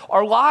 right?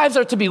 Our lives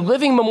are to be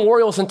living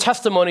memorials and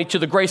testimony to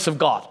the grace of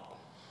God.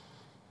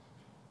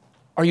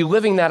 Are you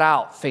living that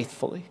out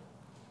faithfully?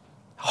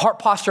 A heart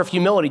posture of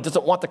humility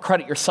doesn't want the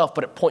credit yourself,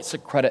 but it points the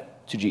credit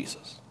to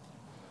Jesus.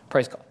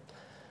 Praise God.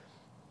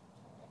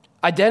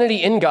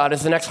 Identity in God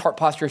is the next heart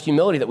posture of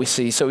humility that we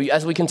see. So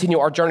as we continue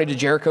our journey to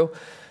Jericho,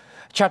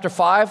 chapter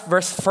 5,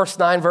 first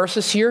 9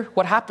 verses here,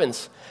 what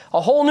happens? A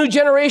whole new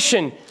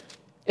generation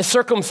is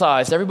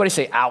circumcised. Everybody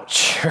say,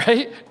 ouch,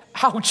 right?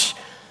 Ouch.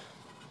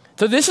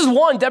 So this is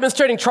one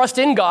demonstrating trust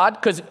in God,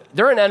 because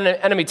they're in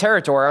enemy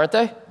territory, aren't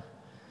they?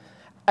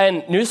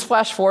 And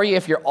newsflash for you,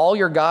 if all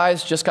your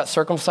guys just got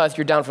circumcised,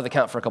 you're down for the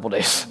count for a couple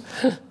days.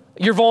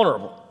 You're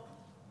vulnerable.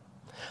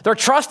 They're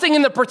trusting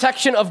in the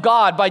protection of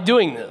God by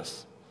doing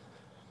this.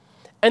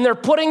 And they're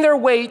putting their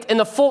weight in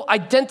the full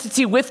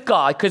identity with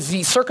God, because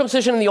the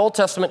circumcision in the Old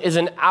Testament is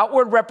an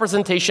outward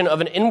representation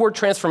of an inward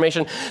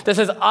transformation that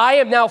says, I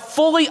am now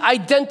fully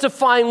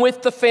identifying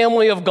with the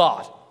family of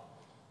God.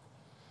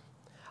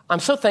 I'm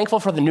so thankful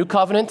for the new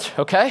covenant,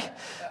 okay?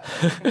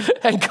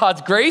 And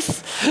God's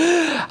grace.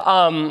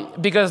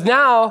 Because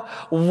now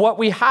what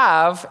we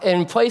have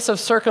in place of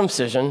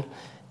circumcision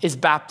is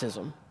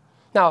baptism.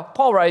 Now,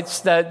 Paul writes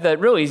that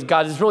really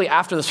God is really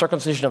after the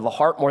circumcision of the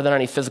heart more than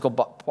any physical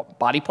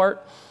body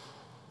part.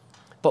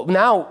 But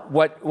now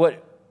what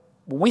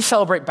we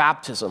celebrate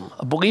baptism,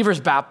 a believer's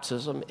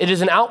baptism. It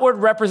is an outward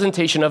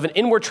representation of an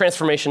inward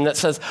transformation that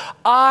says,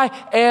 I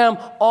am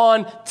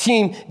on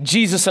Team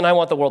Jesus and I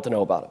want the world to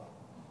know about it.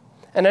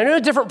 And I know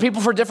different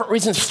people for different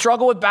reasons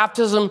struggle with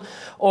baptism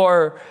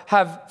or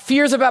have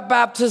fears about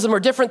baptism or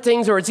different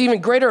things, or it's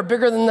even greater or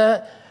bigger than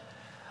that.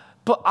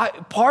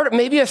 But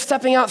maybe a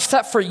stepping out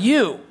step for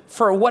you,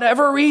 for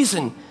whatever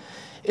reason,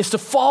 is to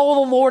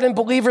follow the Lord in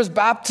believers'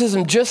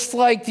 baptism, just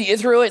like the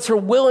Israelites are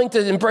willing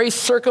to embrace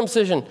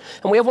circumcision.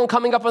 And we have one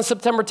coming up on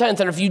September 10th.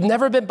 And if you've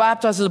never been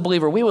baptized as a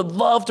believer, we would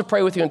love to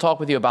pray with you and talk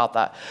with you about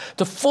that.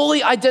 To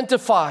fully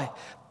identify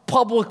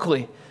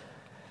publicly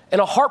in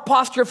a heart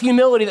posture of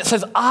humility that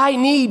says, I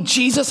need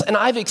Jesus and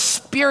I've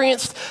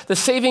experienced the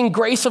saving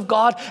grace of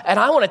God. And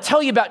I want to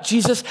tell you about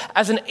Jesus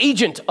as an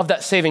agent of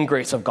that saving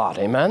grace of God.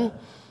 Amen?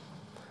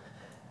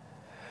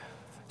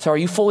 So are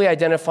you fully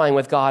identifying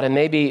with God? And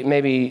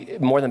maybe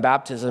more than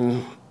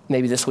baptism,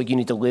 maybe this week you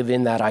need to live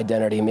in that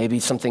identity. Maybe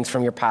some things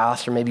from your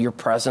past, or maybe your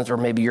present, or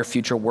maybe your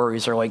future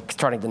worries are like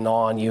starting to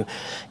gnaw on you.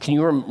 Can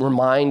you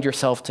remind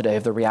yourself today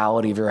of the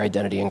reality of your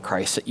identity in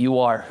Christ, that you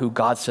are who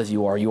God says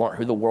you are. You aren't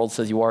who the world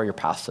says you are, your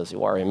past says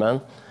you are,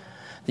 amen?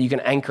 That you can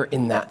anchor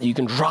in that you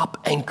can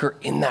drop anchor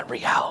in that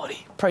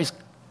reality. Praise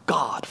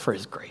God for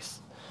his grace.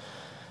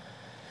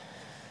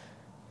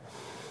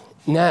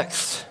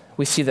 Next,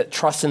 we see that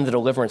trust in the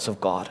deliverance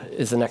of God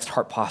is the next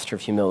heart posture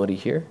of humility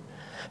here.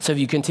 So if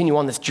you continue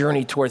on this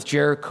journey towards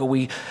Jericho,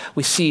 we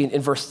see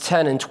in verse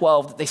 10 and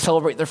 12 that they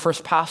celebrate their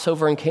first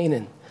Passover in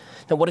Canaan.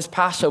 Now, what is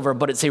Passover?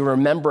 But it's a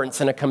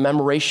remembrance and a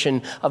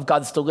commemoration of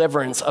God's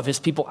deliverance of his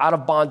people out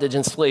of bondage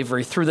and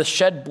slavery through the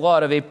shed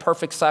blood of a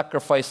perfect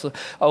sacrifice,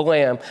 a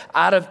lamb,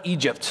 out of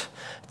Egypt.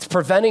 It's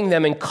preventing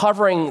them and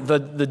covering the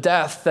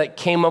death that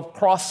came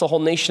across the whole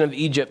nation of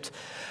Egypt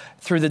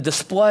through the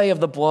display of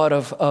the blood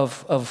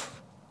of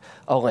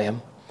a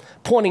lamb,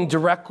 pointing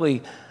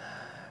directly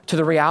to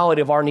the reality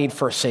of our need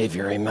for a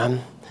Savior,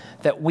 amen?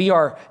 That we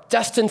are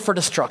destined for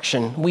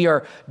destruction. We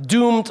are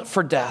doomed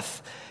for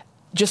death.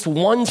 Just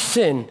one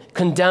sin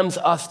condemns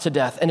us to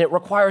death, and it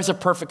requires a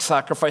perfect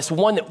sacrifice,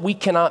 one that we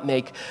cannot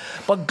make.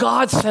 But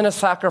God sent a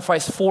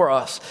sacrifice for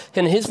us,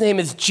 and his name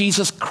is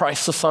Jesus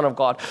Christ, the Son of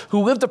God, who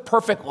lived a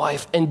perfect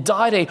life and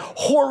died a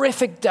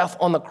horrific death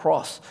on the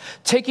cross,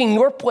 taking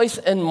your place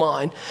and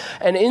mine,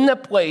 and in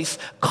that place,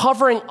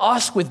 covering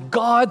us with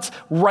God's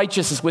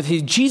righteousness, with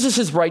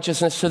Jesus'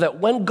 righteousness, so that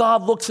when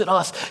God looks at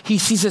us, he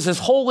sees us as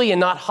holy and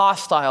not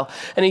hostile,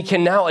 and he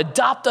can now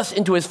adopt us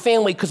into his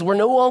family because we're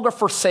no longer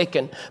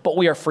forsaken,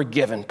 but we are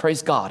forgiven.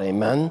 Praise God,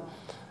 amen?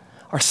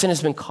 Our sin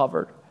has been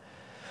covered.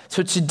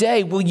 So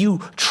today, will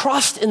you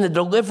trust in the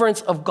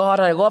deliverance of God?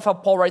 And I love how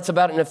Paul writes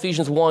about it in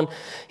Ephesians 1.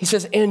 He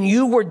says, and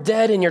you were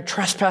dead in your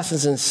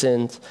trespasses and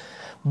sins,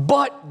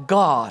 but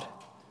God.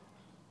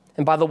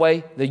 And by the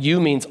way, the you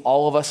means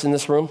all of us in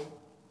this room.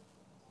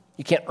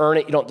 You can't earn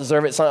it. You don't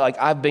deserve it. It's not like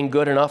I've been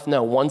good enough.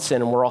 No, one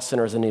sin and we're all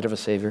sinners in need of a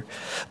Savior.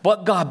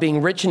 But God,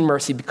 being rich in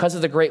mercy, because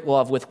of the great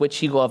love with which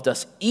he loved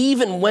us,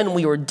 even when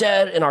we were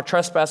dead in our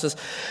trespasses,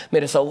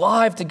 made us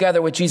alive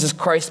together with Jesus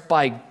Christ.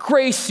 By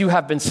grace you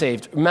have been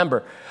saved.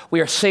 Remember,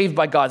 we are saved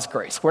by God's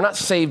grace. We're not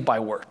saved by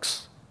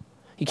works.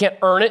 You can't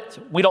earn it.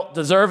 We don't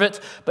deserve it,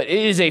 but it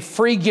is a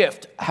free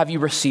gift. Have you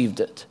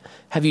received it?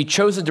 Have you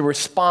chosen to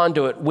respond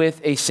to it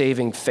with a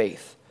saving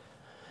faith?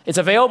 It's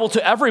available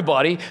to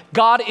everybody.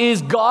 God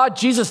is God.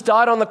 Jesus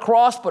died on the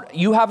cross, but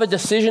you have a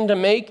decision to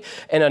make,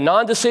 and a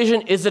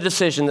non-decision is a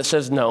decision that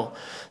says no.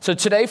 So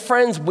today,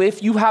 friends,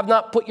 if you have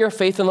not put your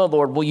faith in the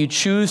Lord, will you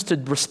choose to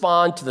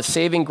respond to the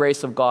saving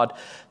grace of God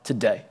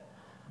today?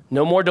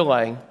 No more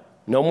delaying,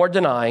 no more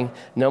denying,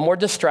 no more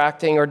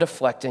distracting or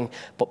deflecting,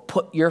 but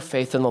put your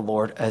faith in the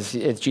Lord as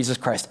Jesus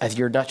Christ, as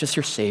you're not just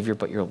your Savior,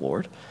 but your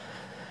Lord.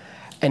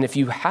 And if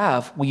you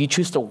have, will you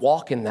choose to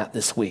walk in that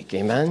this week?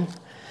 Amen?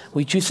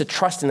 We choose to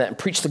trust in that and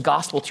preach the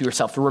gospel to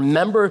yourself. To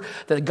remember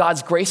that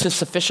God's grace is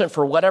sufficient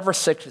for whatever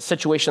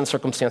situation and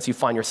circumstance you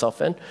find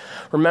yourself in.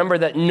 Remember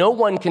that no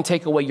one can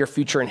take away your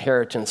future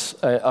inheritance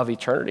of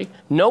eternity.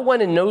 No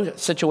one in no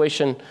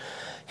situation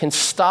can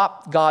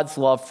stop God's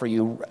love for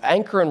you.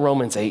 Anchor in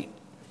Romans 8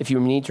 if you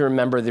need to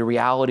remember the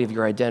reality of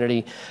your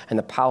identity and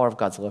the power of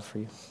God's love for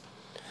you.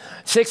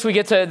 6, we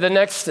get to the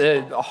next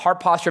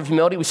heart posture of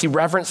humility. We see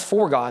reverence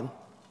for God.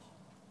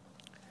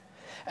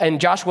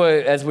 And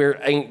Joshua, as we're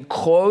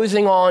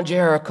closing on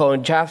Jericho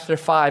in chapter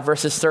 5,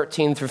 verses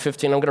 13 through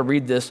 15, I'm going to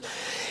read this.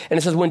 And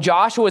it says, when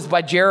Joshua was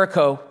by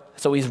Jericho,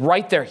 so he's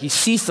right there, he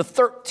sees the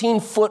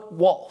 13-foot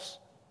walls.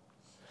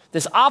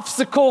 This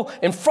obstacle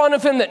in front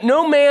of him that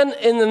no man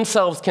in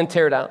themselves can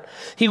tear down.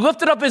 He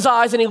lifted up his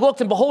eyes and he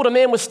looked, and behold, a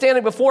man was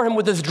standing before him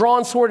with his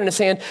drawn sword in his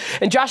hand.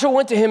 And Joshua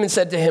went to him and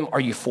said to him, are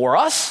you for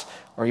us,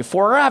 or are you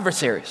for our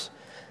adversaries?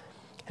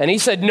 And he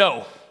said,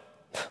 no.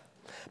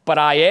 But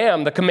I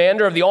am the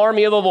commander of the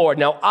army of the Lord.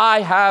 Now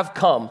I have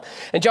come.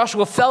 And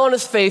Joshua fell on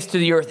his face to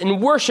the earth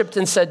and worshiped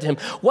and said to him,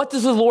 what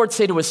does the Lord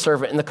say to his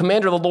servant? And the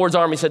commander of the Lord's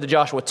army said to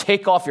Joshua,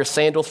 take off your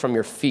sandals from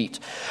your feet,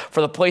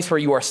 for the place where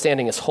you are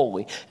standing is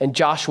holy. And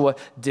Joshua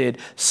did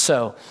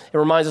so. It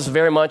reminds us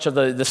very much of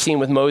the scene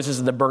with Moses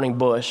and the burning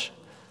bush.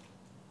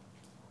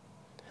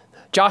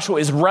 Joshua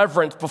is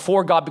reverent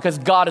before God because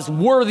God is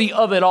worthy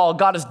of it all.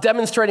 God is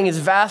demonstrating his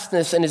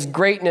vastness and his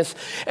greatness.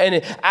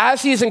 And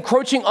as he is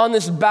encroaching on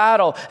this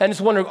battle and is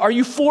wondering, are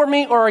you for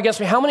me or against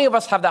me? How many of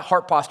us have that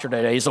heart posture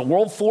today? Is the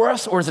world for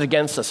us or is it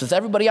against us? Is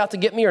everybody out to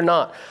get me or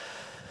not?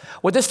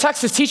 What this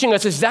text is teaching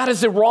us is that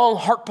is the wrong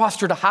heart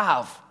posture to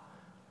have.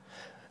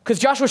 Because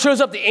Joshua shows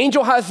up,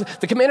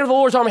 the commander of the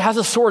Lord's army has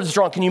his swords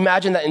drawn. Can you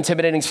imagine that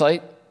intimidating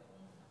sight?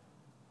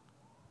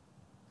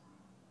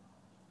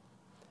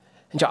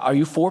 And are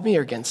you for me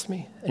or against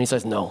me? And he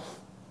says, no,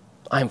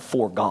 I am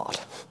for God.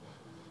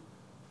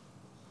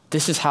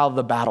 This is how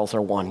the battles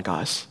are won,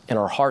 guys, in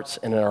our hearts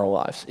and in our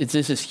lives.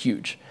 This is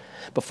huge.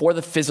 Before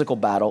the physical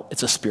battle,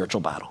 it's a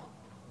spiritual battle.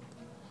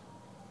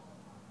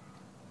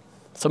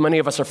 So many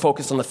of us are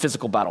focused on the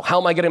physical battle. How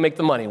am I going to make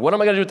the money? What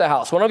am I going to do at the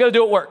house? What am I going to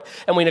do at work?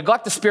 And we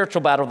neglect the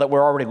spiritual battle that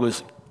we're already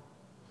losing.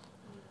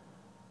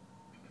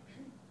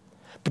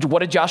 But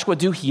what did Joshua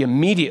do? He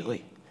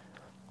immediately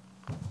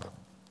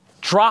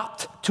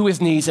dropped to his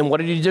knees, and what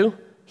did he do?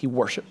 He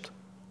worshiped.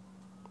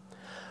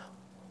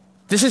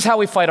 This is how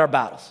we fight our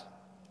battles.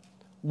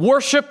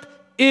 Worship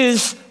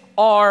is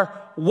our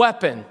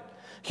weapon.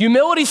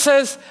 Humility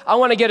says, I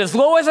want to get as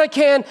low as I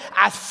can,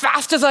 as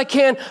fast as I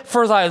can,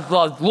 for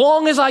as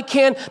long as I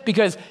can,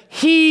 because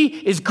he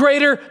is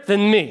greater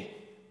than me.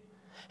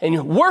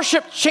 And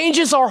worship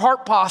changes our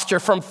heart posture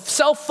from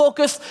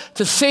self-focus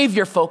to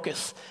Savior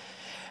focus.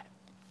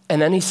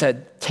 And then he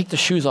said, take the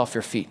shoes off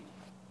your feet.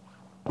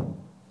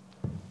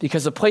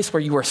 Because the place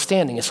where you are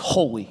standing is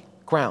holy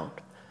ground.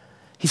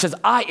 He says,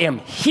 I am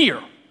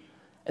here.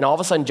 And all of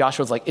a sudden,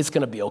 Joshua's like, it's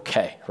going to be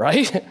okay,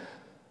 right?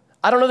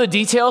 I don't know the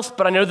details,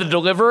 but I know the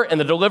deliverer, and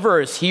the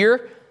deliverer is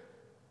here,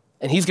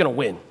 and he's going to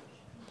win.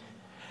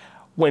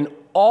 When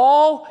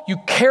all you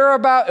care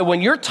about, and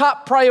when your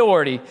top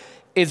priority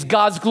is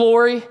God's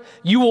glory,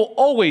 you will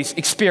always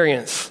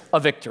experience a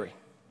victory.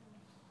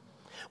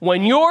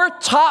 When your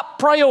top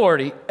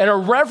priority and a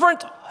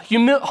reverent,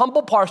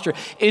 humble posture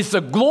is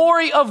the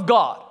glory of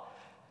God,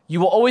 you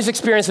will always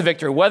experience a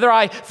victory. Whether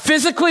I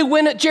physically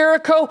win at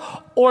Jericho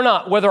or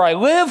not, whether I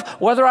live,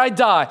 whether I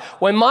die.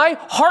 When my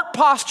heart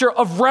posture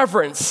of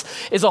reverence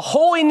is a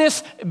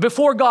holiness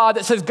before God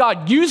that says,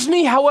 God, use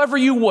me however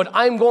you would.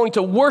 I'm going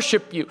to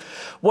worship you.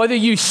 Whether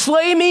you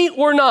slay me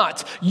or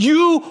not,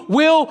 you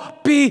will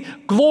be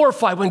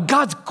glorified. When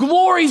God's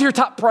glory is your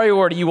top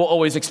priority, you will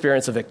always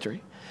experience a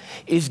victory.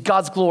 Is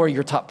God's glory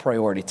your top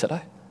priority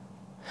today?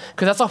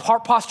 Because that's a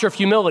heart posture of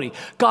humility.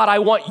 God, I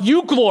want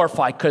you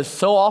glorified, because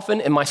so often,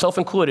 and myself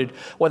included,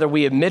 whether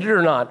we admit it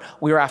or not,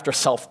 we are after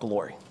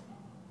self-glory.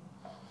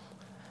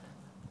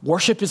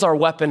 Worship is our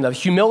weapon, the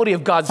humility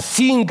of God,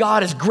 seeing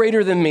God as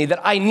greater than me, that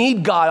I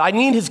need God, I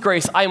need his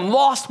grace, I am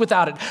lost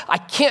without it, I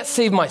can't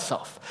save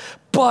myself.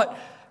 But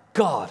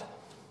God,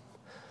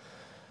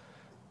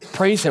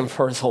 praise him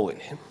for his holy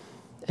name.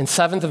 And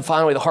seventh and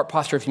finally, the heart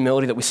posture of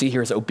humility that we see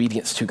here is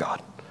obedience to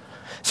God.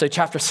 So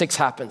chapter 6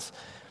 happens.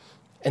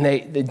 And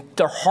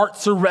their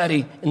hearts are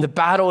ready, and the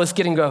battle is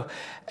getting go.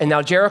 And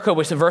now Jericho,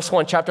 which in verse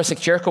 1, chapter 6,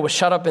 Jericho was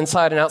shut up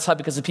inside and outside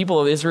because the people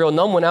of Israel,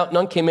 none went out,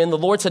 none came in. The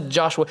Lord said to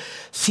Joshua,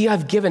 see,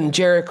 I've given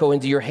Jericho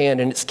into your hand,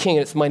 and its king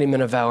and its mighty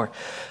men of valor.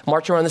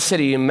 March around the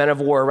city, and men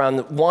of war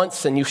around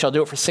once, and you shall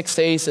do it for 6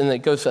 days. And it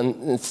goes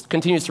and it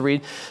continues to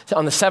read.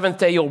 On the 7th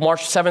day, you'll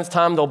march 7th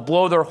time, they'll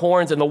blow their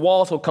horns, and the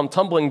walls will come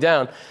tumbling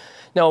down.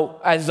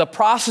 Now, as the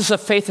process of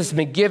faith has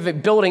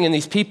been building in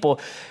these people,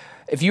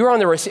 if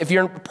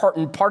you're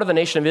part of the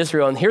nation of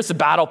Israel, and here's the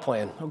battle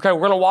plan. Okay, we're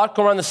going to walk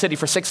around the city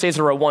for 6 days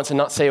in a row once and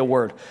not say a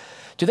word.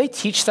 Do they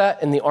teach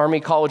that in the Army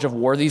College of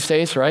War these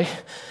days, right?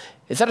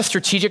 Is that a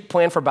strategic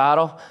plan for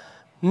battle?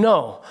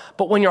 No.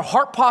 But when your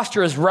heart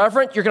posture is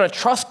reverent, you're going to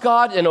trust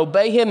God and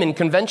obey him in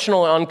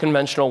conventional and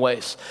unconventional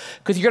ways.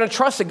 Because you're going to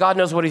trust that God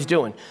knows what he's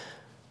doing.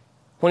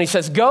 When he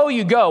says go,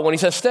 you go. When he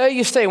says stay,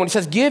 you stay. When he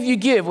says give, you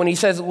give. When he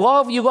says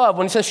love, you love.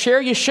 When he says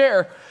share, you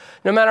share.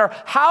 No matter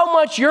how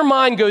much your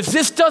mind goes,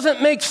 this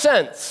doesn't make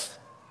sense,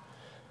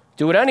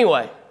 do it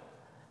anyway.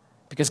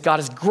 Because God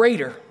is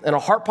greater. And a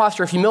heart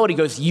posture of humility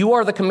goes, you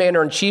are the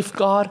commander in chief,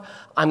 God.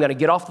 I'm going to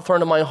get off the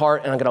throne of my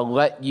heart and I'm going to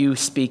let you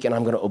speak and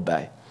I'm going to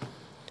obey.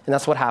 And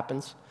that's what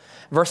happens.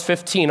 Verse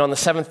 15, on the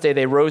seventh day,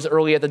 they rose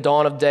early at the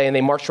dawn of day and they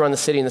marched around the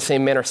city in the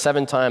same manner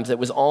 7 times. It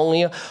was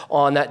only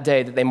on that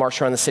day that they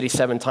marched around the city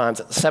 7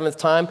 times. At the 7th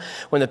time,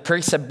 when the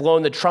priests had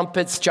blown the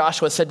trumpets,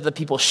 Joshua said to the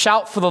people,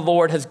 shout, for the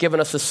Lord has given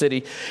us the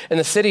city. And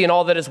the city and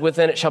all that is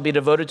within it shall be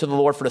devoted to the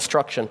Lord for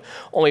destruction.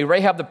 Only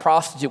Rahab the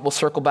prostitute will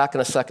circle back in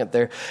a second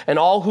there. And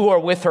all who are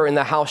with her in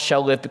the house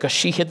shall live, because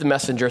she hid the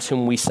messengers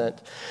whom we sent.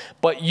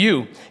 But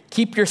you,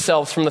 keep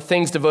yourselves from the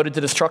things devoted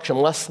to destruction,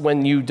 lest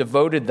when you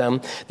devoted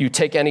them, you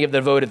take any of the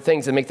devoted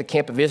things and make the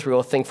camp of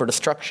Israel a thing for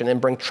destruction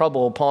and bring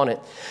trouble upon it.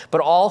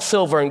 But all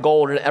silver and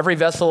gold and every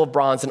vessel of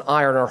bronze and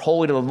iron are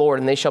holy to the Lord,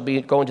 and they shall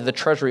go into the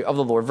treasury of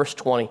the Lord. Verse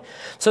 20.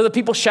 So the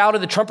people shouted,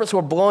 the trumpets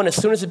were blown. As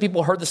soon as the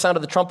people heard the sound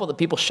of the trumpet, the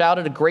people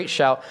shouted a great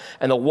shout,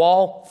 and the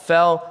wall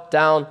fell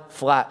down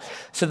flat.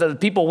 So that the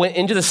people went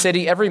into the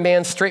city, every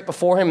man straight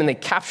before him, and they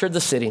captured the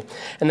city.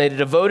 And they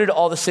devoted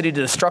all the city to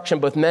destruction,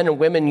 both men and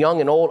women,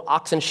 young and old,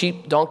 oxen,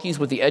 sheep, donkeys,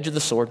 with the edge of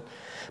the sword.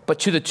 But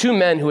to the 2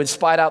 men who had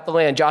spied out the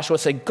land, Joshua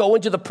said, go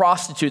into the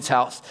prostitute's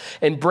house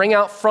and bring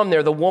out from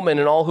there the woman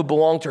and all who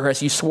belonged to her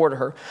as you swore to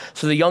her.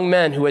 So the young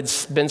men who had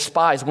been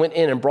spies went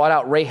in and brought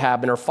out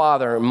Rahab and her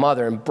father and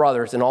mother and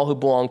brothers and all who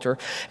belonged to her.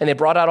 And they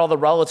brought out all the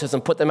relatives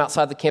and put them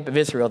outside the camp of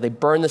Israel. They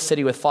burned the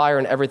city with fire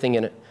and everything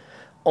in it.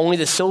 Only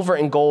the silver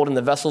and gold and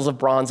the vessels of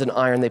bronze and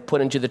iron they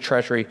put into the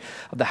treasury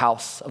of the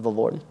house of the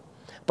Lord.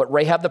 But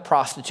Rahab the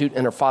prostitute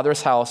and her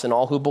father's house and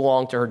all who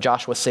belonged to her,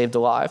 Joshua saved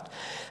alive.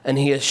 And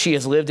she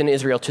has lived in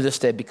Israel to this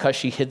day because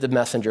she hid the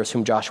messengers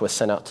whom Joshua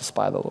sent out to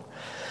spy the Lord.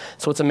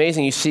 So it's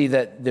amazing. You see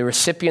that the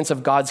recipients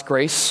of God's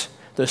grace,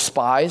 those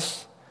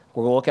spies,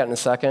 we're going to look at in a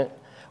second,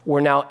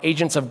 were now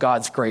agents of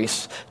God's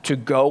grace to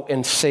go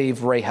and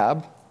save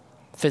Rahab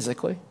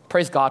physically.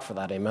 Praise God for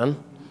that,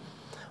 amen.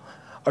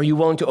 Are you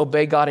willing to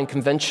obey God in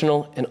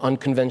conventional and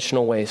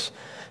unconventional ways?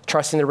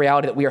 Trusting the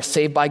reality that we are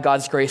saved by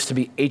God's grace to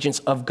be agents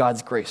of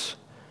God's grace.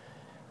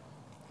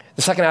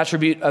 The second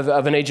attribute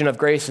of an agent of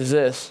grace is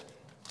this,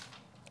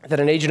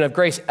 that an agent of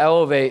grace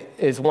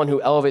is one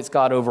who elevates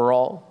God over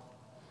all.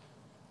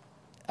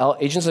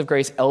 Agents of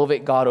grace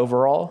elevate God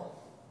over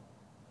all.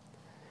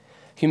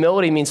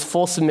 Humility means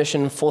full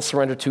submission and full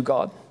surrender to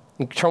God.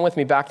 And turn with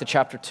me back to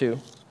chapter 2.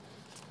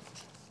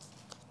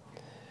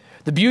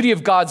 The beauty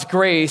of God's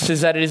grace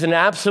is that it is an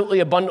absolutely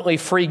abundantly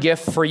free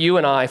gift for you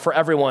and I, for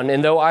everyone.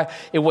 And though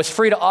it was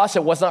free to us,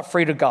 it was not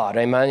free to God.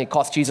 Amen. It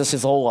cost Jesus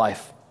his whole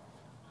life.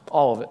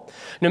 All of it.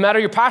 No matter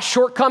your past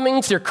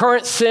shortcomings, your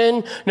current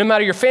sin, no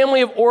matter your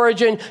family of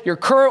origin, your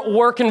current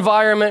work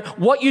environment,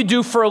 what you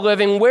do for a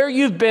living, where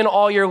you've been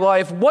all your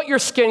life, what your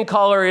skin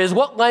color is,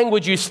 what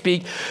language you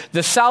speak,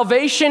 the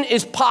salvation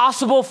is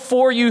possible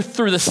for you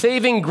through the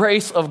saving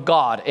grace of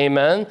God.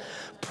 Amen.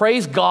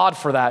 Praise God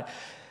for that.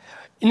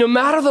 No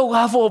matter the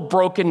level of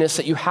brokenness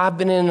that you have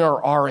been in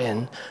or are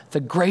in, the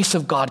grace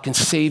of God can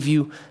save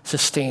you,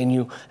 sustain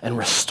you, and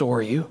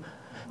restore you.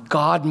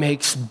 God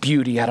makes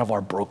beauty out of our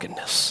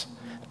brokenness.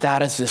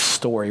 That is this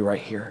story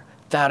right here.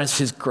 That is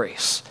his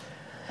grace.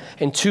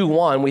 In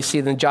 2:1, we see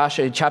in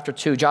Joshua, chapter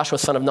 2, Joshua,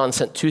 son of Nun,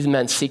 sent 2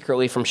 men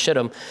secretly from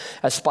Shittim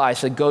as spies,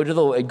 said, go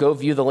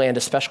view the land,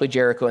 especially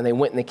Jericho. And they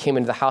went and they came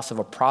into the house of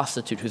a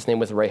prostitute whose name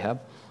was Rahab.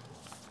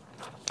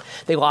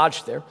 They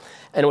lodged there.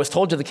 And it was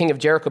told to the king of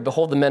Jericho,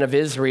 behold, the men of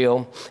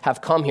Israel have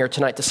come here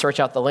tonight to search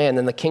out the land.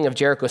 And the king of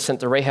Jericho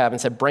sent to Rahab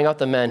and said, bring out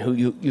the men who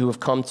you have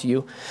come to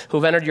you, who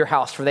have entered your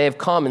house, for they have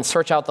come and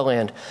search out the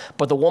land.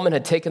 But the woman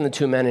had taken the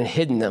 2 men and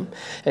hidden them.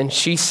 And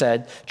she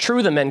said,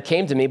 true, the men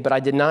came to me, but I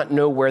did not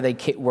know where they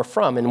were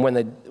from. And when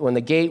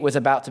the gate was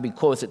about to be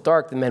closed at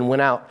dark, the men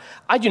went out.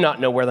 I do not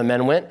know where the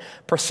men went.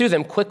 Pursue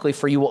them quickly,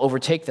 for you will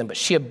overtake them. But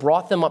she had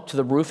brought them up to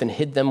the roof and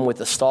hid them with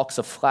the stalks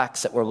of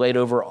flax that were laid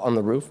over on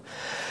the roof.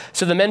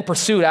 So the men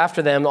pursued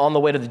after them on the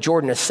way to the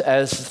Jordan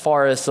as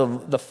far as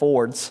the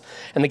fords,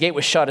 and the gate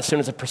was shut as soon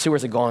as the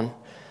pursuers had gone.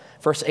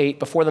 Verse 8,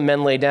 before the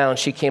men lay down,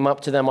 she came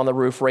up to them on the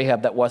roof,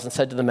 Rahab that was, and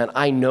said to the men,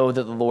 I know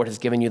that the Lord has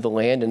given you the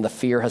land, and the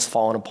fear has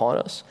fallen upon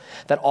us,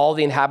 that all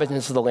the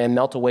inhabitants of the land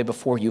melt away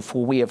before you,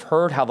 for we have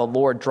heard how the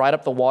Lord dried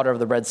up the water of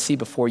the Red Sea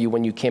before you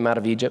when you came out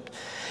of Egypt,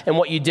 and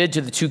what you did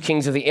to the 2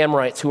 kings of the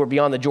Amorites who were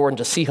beyond the Jordan,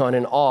 to Sihon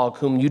and Og,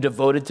 whom you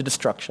devoted to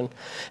destruction.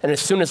 And as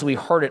soon as we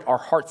heard it, our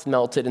hearts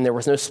melted, and there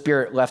was no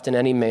spirit left in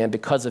any man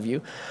because of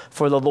you.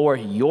 For the Lord,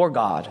 your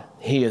God,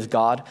 he is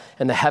God,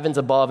 and the heavens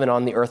above and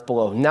on the earth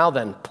below. Now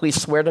then,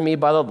 please swear to me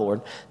by the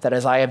Lord that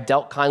as I have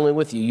dealt kindly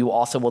with you, you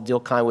also will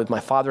deal kindly with my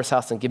father's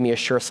house, and give me a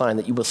sure sign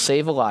that you will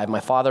save alive my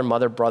father,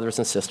 mother, brothers,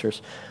 and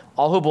sisters,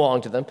 all who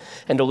belong to them,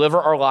 and deliver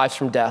our lives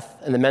from death.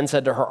 And the men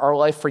said to her, our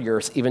life for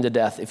yours, even to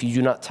death. If you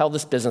do not tell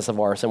this business of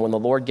ours, and when the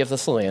Lord gives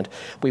us the land,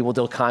 we will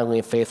deal kindly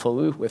and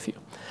faithfully with you.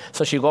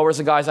 So she lowers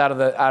the guys out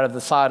of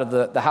the side of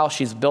the house.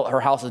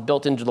 Her house is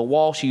built into the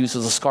wall. She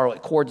uses a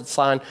scarlet cord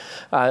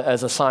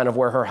as a sign of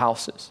where her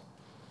house is.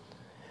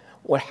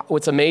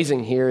 What's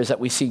amazing here is that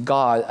we see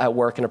God at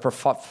work in a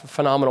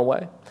phenomenal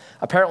way.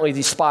 Apparently,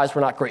 these spies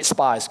were not great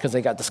spies because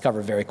they got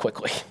discovered very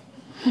quickly.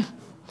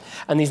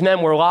 And these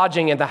men were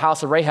lodging at the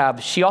house of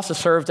Rahab. She also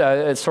served,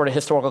 a sort of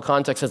historical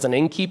context, as an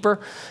innkeeper,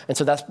 and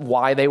so that's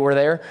why they were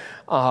there.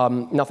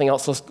 Nothing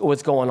else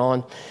was going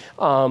on.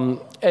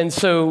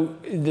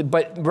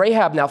 But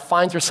Rahab now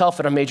finds herself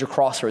at a major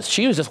crossroads.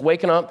 She was just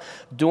waking up,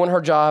 doing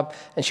her job,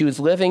 and she was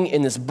living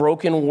in this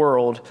broken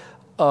world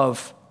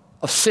of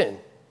sin.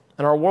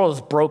 And our world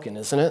is broken,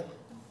 isn't it?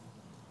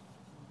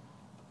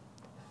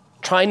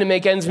 Trying to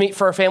make ends meet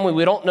for our family.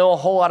 We don't know a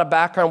whole lot of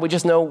background. We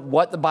just know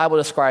what the Bible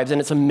describes. And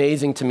it's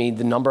amazing to me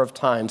the number of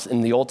times in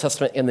the Old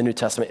Testament and the New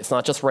Testament. It's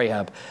not just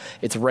Rahab.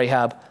 It's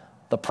Rahab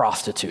the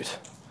prostitute.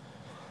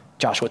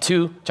 Joshua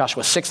 2,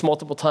 Joshua 6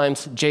 multiple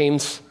times,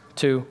 James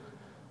 2,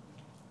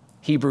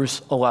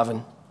 Hebrews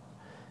 11.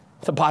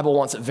 The Bible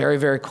wants it very,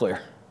 very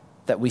clear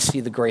that we see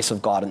the grace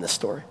of God in this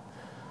story.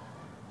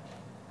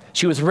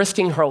 She was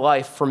risking her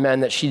life for men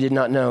that she did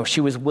not know. She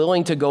was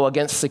willing to go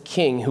against the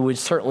king who would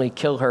certainly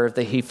kill her if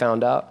he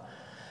found out.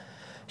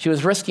 She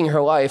was risking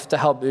her life to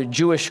help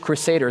Jewish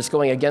crusaders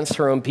going against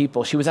her own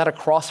people. She was at a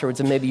crossroads,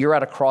 and maybe you're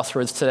at a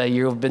crossroads today.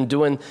 You've been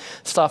doing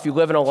stuff. You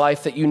live in a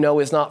life that you know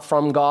is not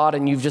from God,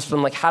 and you've just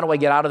been like, how do I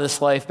get out of this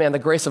life? Man, the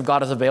grace of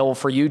God is available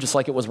for you, just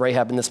like it was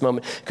Rahab in this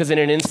moment, because in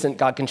an instant,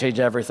 God can change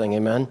everything,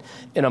 amen?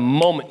 In a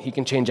moment, he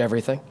can change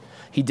everything.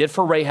 He did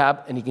for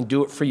Rahab, and he can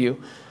do it for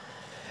you.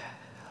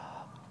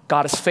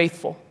 God is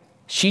faithful.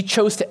 She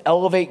chose to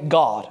elevate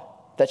God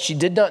that she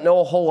did not know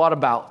a whole lot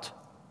about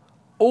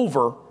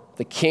over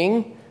the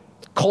king,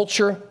 the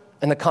culture,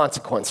 and the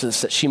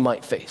consequences that she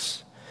might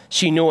face.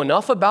 She knew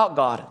enough about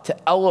God to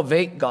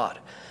elevate God.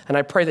 And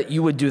I pray that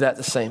you would do that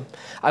the same.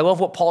 I love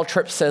what Paul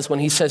Tripp says when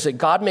he says that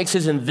God makes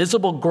his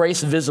invisible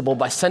grace visible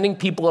by sending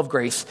people of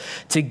grace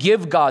to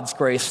give God's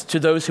grace to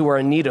those who are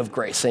in need of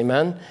grace.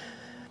 Amen?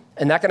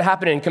 And that can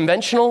happen in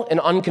conventional and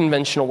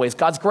unconventional ways.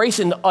 God's grace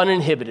is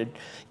uninhibited,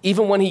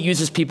 even when he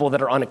uses people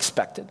that are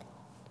unexpected.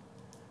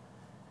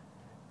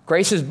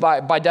 Grace is,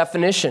 by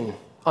definition,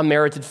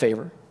 unmerited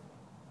favor.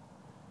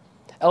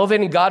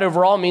 Elevating God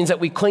overall means that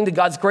we cling to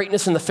God's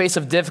greatness in the face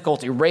of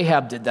difficulty.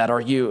 Rahab did that,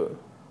 are you?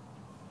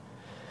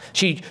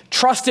 She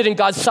trusted in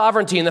God's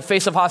sovereignty in the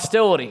face of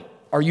hostility.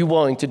 Are you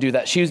willing to do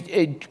that?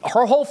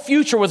 Her whole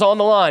future was on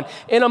the line.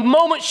 In a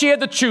moment, she had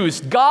to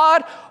choose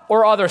God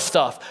or other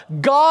stuff.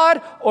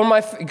 God or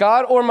my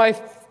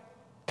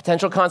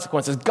potential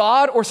consequences.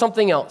 God or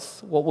something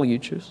else. What will you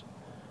choose?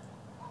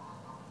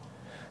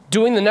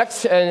 Doing the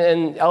next,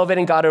 and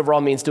elevating God overall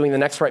means doing the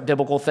next right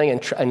biblical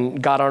thing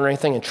and God-honoring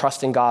thing and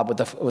trusting God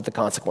with the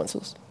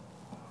consequences.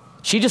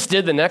 She just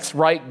did the next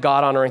right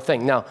God-honoring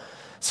thing. Now,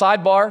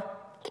 sidebar,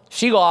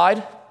 she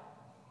lied.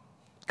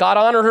 God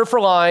honored her for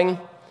lying.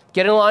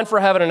 Get in line for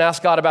heaven and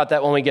ask God about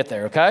that when we get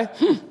there, okay?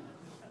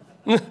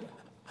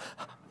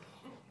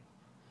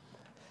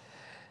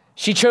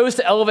 She chose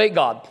to elevate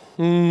God.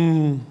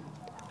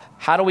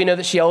 How do we know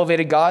that she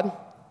elevated God?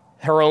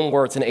 Her own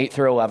words in 8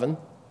 through 11.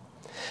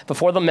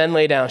 Before the men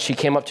lay down, she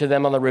came up to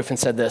them on the roof and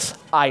said this,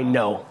 I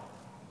know.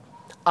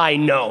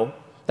 Now,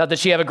 did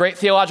she have a great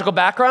theological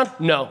background?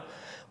 No.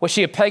 Was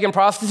she a pagan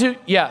prostitute?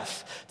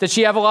 Yes. Did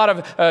she have a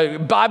lot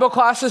of Bible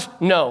classes?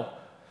 No.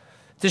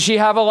 Did she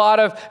have a lot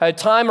of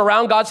time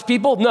around God's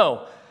people?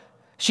 No.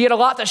 She had a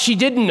lot that she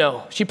didn't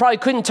know. She probably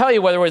couldn't tell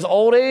you whether it was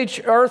old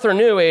age, earth, or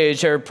new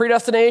age, or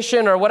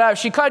predestination, or whatever.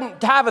 She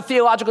couldn't have a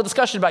theological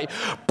discussion about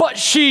you. But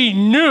she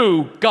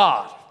knew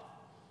God.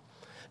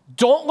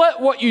 Don't let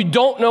what you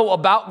don't know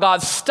about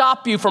God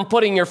stop you from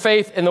putting your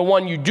faith in the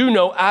one you do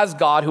know as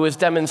God, who has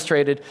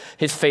demonstrated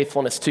his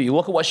faithfulness to you.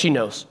 Look at what she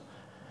knows.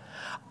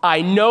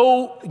 I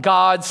know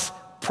God's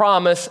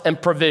promise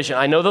and provision.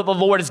 I know that the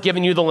Lord has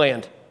given you the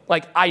land.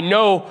 Like, I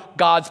know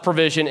God's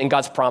provision and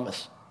God's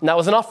promise. And that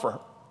was enough for her.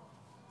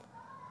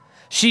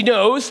 She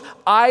knows,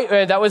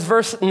 that was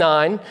verse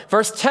 9.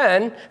 Verse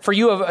 10,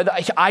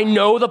 I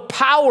know the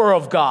power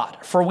of God,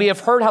 for we have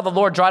heard how the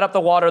Lord dried up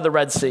the water of the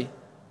Red Sea.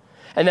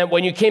 And then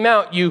when you came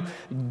out, you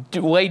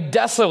laid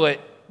desolate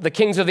the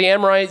kings of the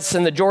Amorites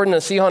and the Jordan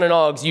and Sihon and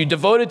Og. You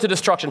devoted to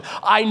destruction.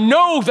 I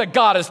know that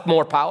God is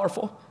more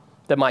powerful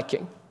than my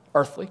king,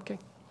 earthly king.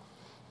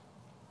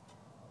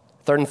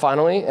 Third and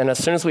finally, and as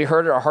soon as we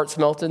heard it, our hearts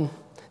melted.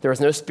 There was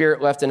no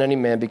spirit left in any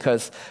man,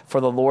 because for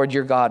the Lord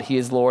your God, he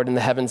is Lord in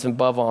the heavens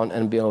above on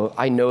and below.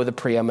 I know the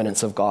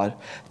preeminence of God.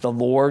 The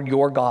Lord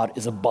your God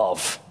is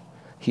above.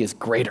 He is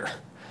greater.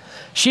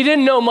 She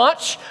didn't know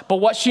much, but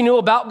what she knew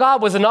about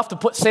God was enough to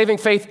put saving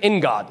faith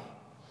in God,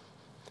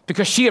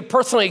 because she had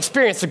personally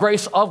experienced the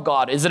grace of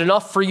God. Is it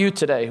enough for you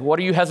today? What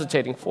are you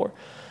hesitating for?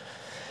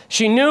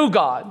 She knew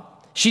God.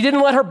 She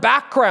didn't let her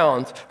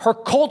background, her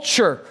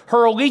culture,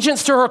 her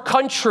allegiance to her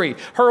country,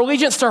 her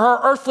allegiance to her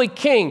earthly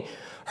king,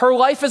 her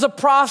life as a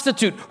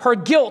prostitute, her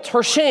guilt,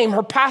 her shame,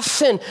 her past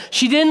sin.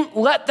 She didn't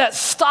let that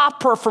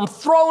stop her from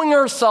throwing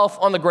herself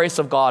on the grace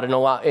of God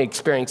and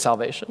experiencing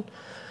salvation.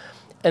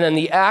 And then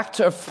the act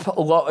of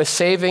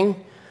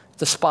saving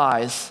the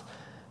spies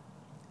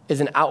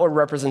is an outward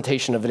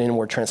representation of an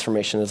inward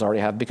transformation that's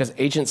already happened, because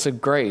agents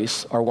of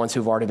grace are ones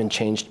who've already been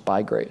changed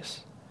by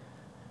grace.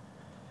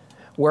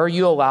 Where are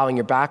you allowing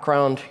your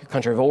background, your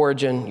country of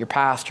origin, your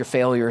past, your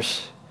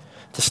failures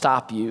to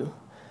stop you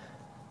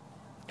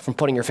from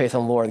putting your faith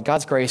on the Lord?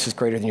 God's grace is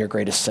greater than your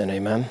greatest sin,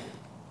 amen?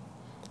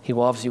 He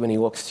loves you and he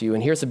looks to you.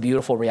 And here's the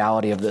beautiful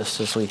reality of this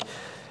is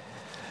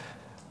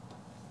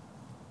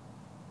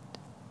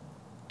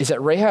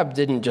that Rahab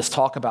didn't just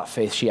talk about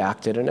faith, she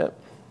acted in it.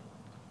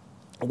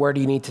 Where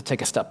do you need to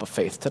take a step of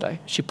faith today?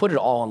 She put it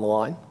all on the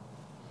line.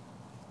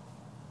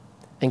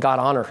 And God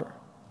honored her.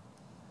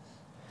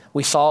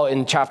 We saw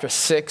in chapter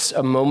 6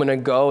 a moment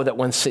ago that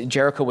when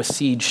Jericho was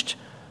sieged,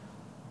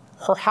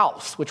 her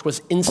house, which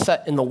was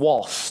inset in the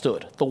wall,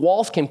 stood. The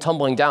walls came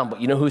tumbling down,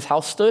 but you know whose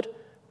house stood?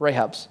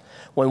 Rahab's.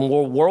 When the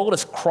world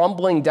is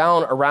crumbling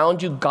down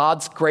around you,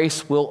 God's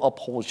grace will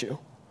uphold you.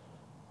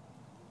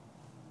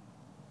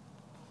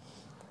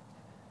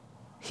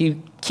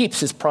 He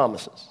keeps his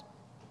promises.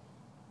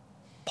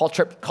 Paul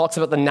Tripp talks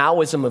about the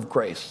nowism of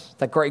grace,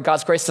 that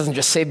God's grace doesn't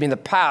just save me in the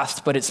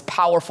past, but it's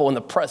powerful in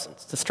the present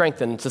to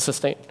strengthen, to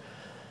sustain.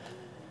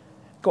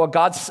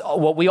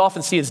 What we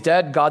often see as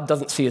dead, God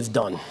doesn't see as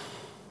done.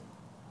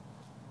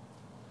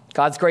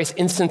 God's grace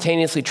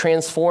instantaneously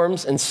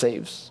transforms and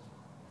saves.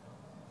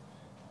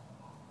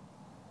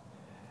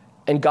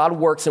 And God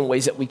works in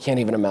ways that we can't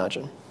even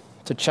imagine.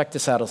 So check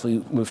this out as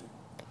we move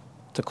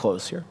to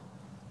close here.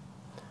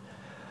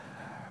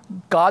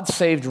 God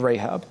saved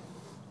Rahab,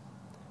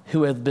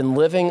 who had been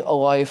living a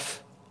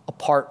life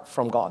apart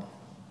from God,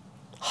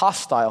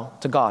 hostile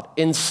to God,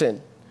 in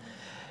sin.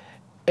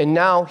 And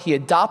now he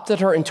adopted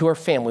her into her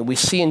family. We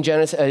see in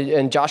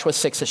Joshua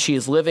 6 that she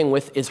is living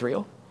with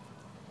Israel.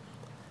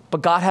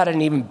 But God had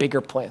an even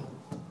bigger plan.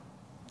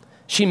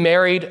 She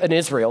married an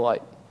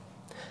Israelite.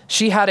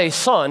 She had a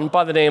son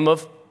by the name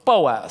of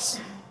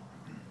Boaz,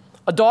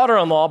 a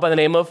daughter-in-law by the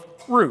name of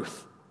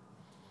Ruth.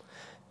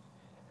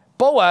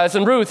 Boaz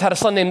and Ruth had a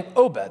son named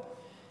Obed,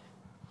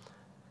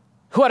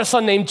 who had a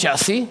son named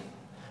Jesse,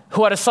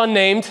 who had a son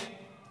named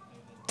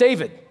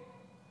David.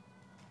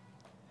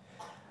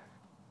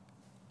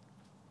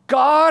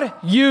 God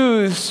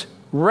used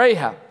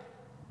Rahab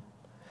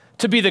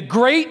to be the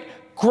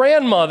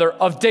great-grandmother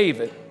of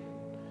David.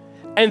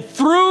 And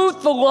through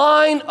the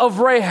line of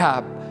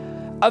Rahab,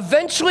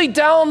 eventually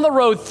down the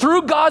road,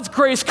 through God's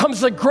grace, comes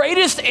the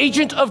greatest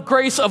agent of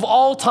grace of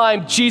all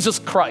time, Jesus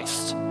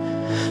Christ.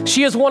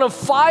 She is one of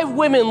 5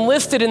 women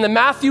listed in the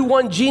Matthew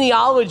 1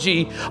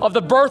 genealogy of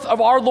the birth of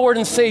our Lord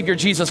and Savior,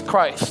 Jesus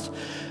Christ.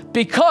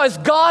 Because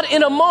God,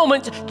 in a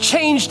moment,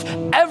 changed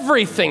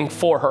everything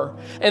for her.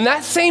 And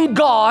that same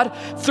God,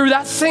 through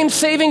that same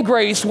saving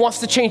grace, wants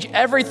to change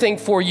everything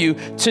for you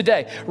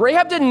today.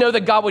 Rahab didn't know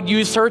that God would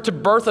use her to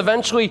birth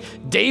eventually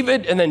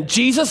David and then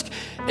Jesus.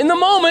 In the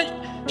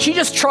moment, she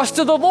just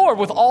trusted the Lord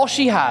with all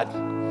she had.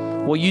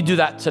 Will you do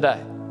that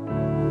today?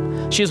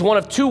 She is one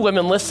of 2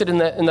 women listed in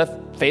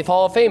the Faith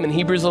Hall of Fame in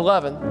Hebrews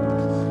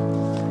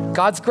 11.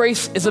 God's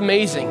grace is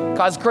amazing.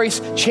 God's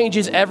grace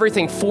changes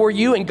everything for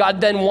you, and God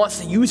then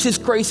wants to use his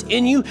grace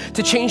in you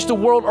to change the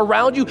world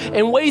around you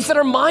in ways that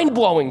are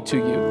mind-blowing to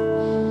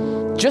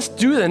you. Just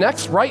do the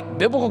next right,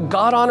 biblical,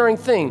 God-honoring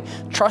thing,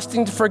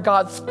 trusting for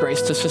God's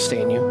grace to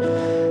sustain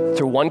you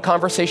through one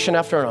conversation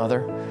after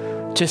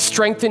another, to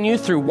strengthen you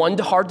through one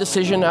hard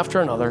decision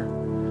after another,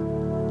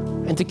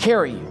 and to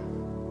carry you.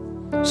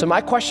 So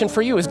my question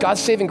for you is,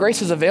 God's saving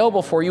grace is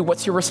available for you.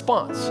 What's your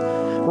response?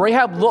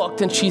 Rahab looked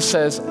and she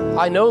says,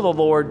 I know the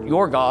Lord,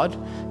 your God.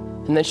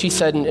 And then she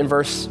said in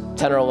verse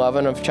 10 or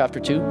 11 of chapter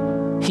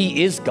 2,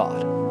 he is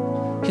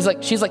God.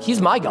 She's like, he's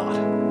my God.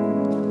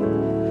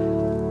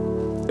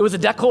 It was a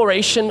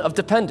declaration of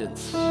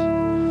dependence.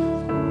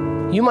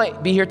 You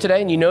might be here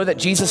today and you know that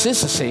Jesus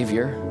is the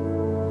Savior.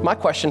 My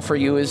question for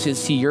you is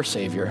he your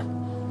Savior?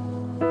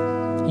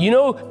 You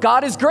know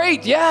God is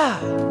great,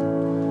 yeah.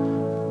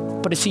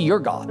 But is he your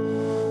God?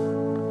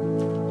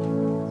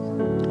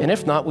 And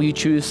if not, will you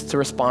choose to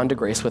respond to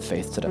grace with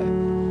faith today?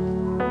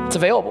 It's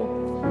available.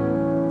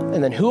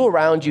 And then who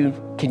around you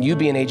can you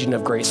be an agent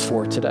of grace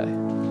for today?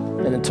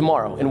 And then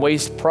tomorrow, in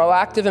ways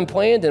proactive and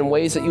planned, in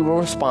ways that you will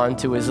respond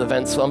to as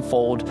events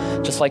unfold,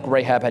 just like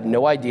Rahab had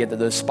no idea that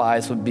those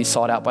spies would be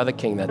sought out by the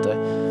king that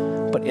day.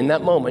 But in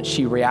that moment,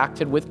 she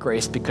reacted with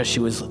grace because she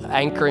was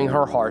anchoring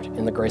her heart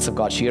in the grace of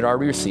God she had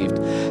already received.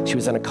 She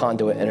was in a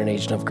conduit and an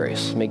agent of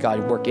grace. May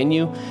God work in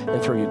you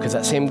and through you, because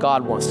that same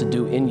God wants to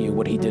do in you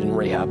what he did in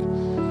Rahab.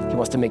 He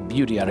wants to make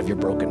beauty out of your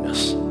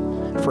brokenness.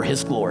 for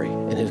his glory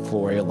and his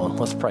glory alone.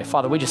 Let's pray.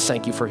 Father, we just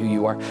thank you for who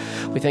you are.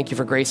 We thank you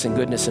for grace and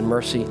goodness and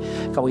mercy.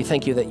 God, we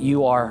thank you that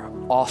you are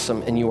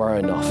awesome and you are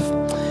enough.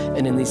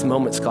 And in these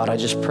moments, God, I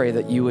just pray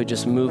that you would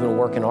just move and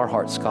work in our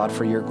hearts, God,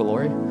 for your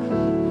glory.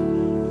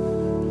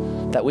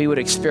 That we would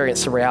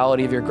experience the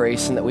reality of your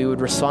grace and that we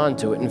would respond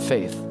to it in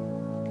faith.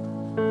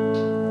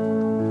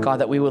 God,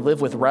 that we would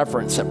live with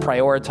reverence that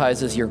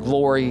prioritizes your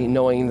glory,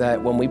 knowing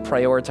that when we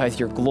prioritize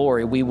your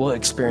glory, we will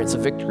experience a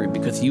victory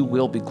because you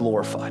will be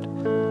glorified.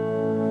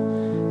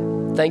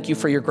 Thank you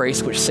for your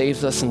grace, which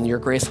saves us, and your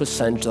grace which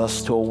sends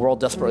us to a world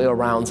desperately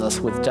around us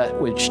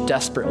which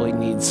desperately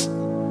needs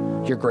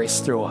your grace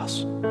through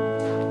us.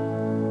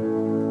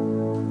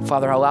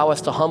 Father, allow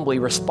us to humbly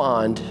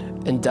respond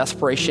in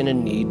desperation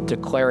and need,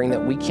 declaring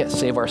that we can't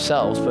save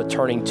ourselves, but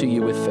turning to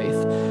you with faith,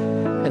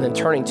 and then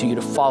turning to you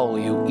to follow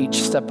you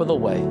each step of the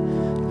way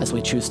as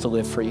we choose to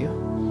live for you.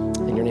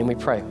 In your name we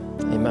pray.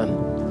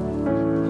 Amen.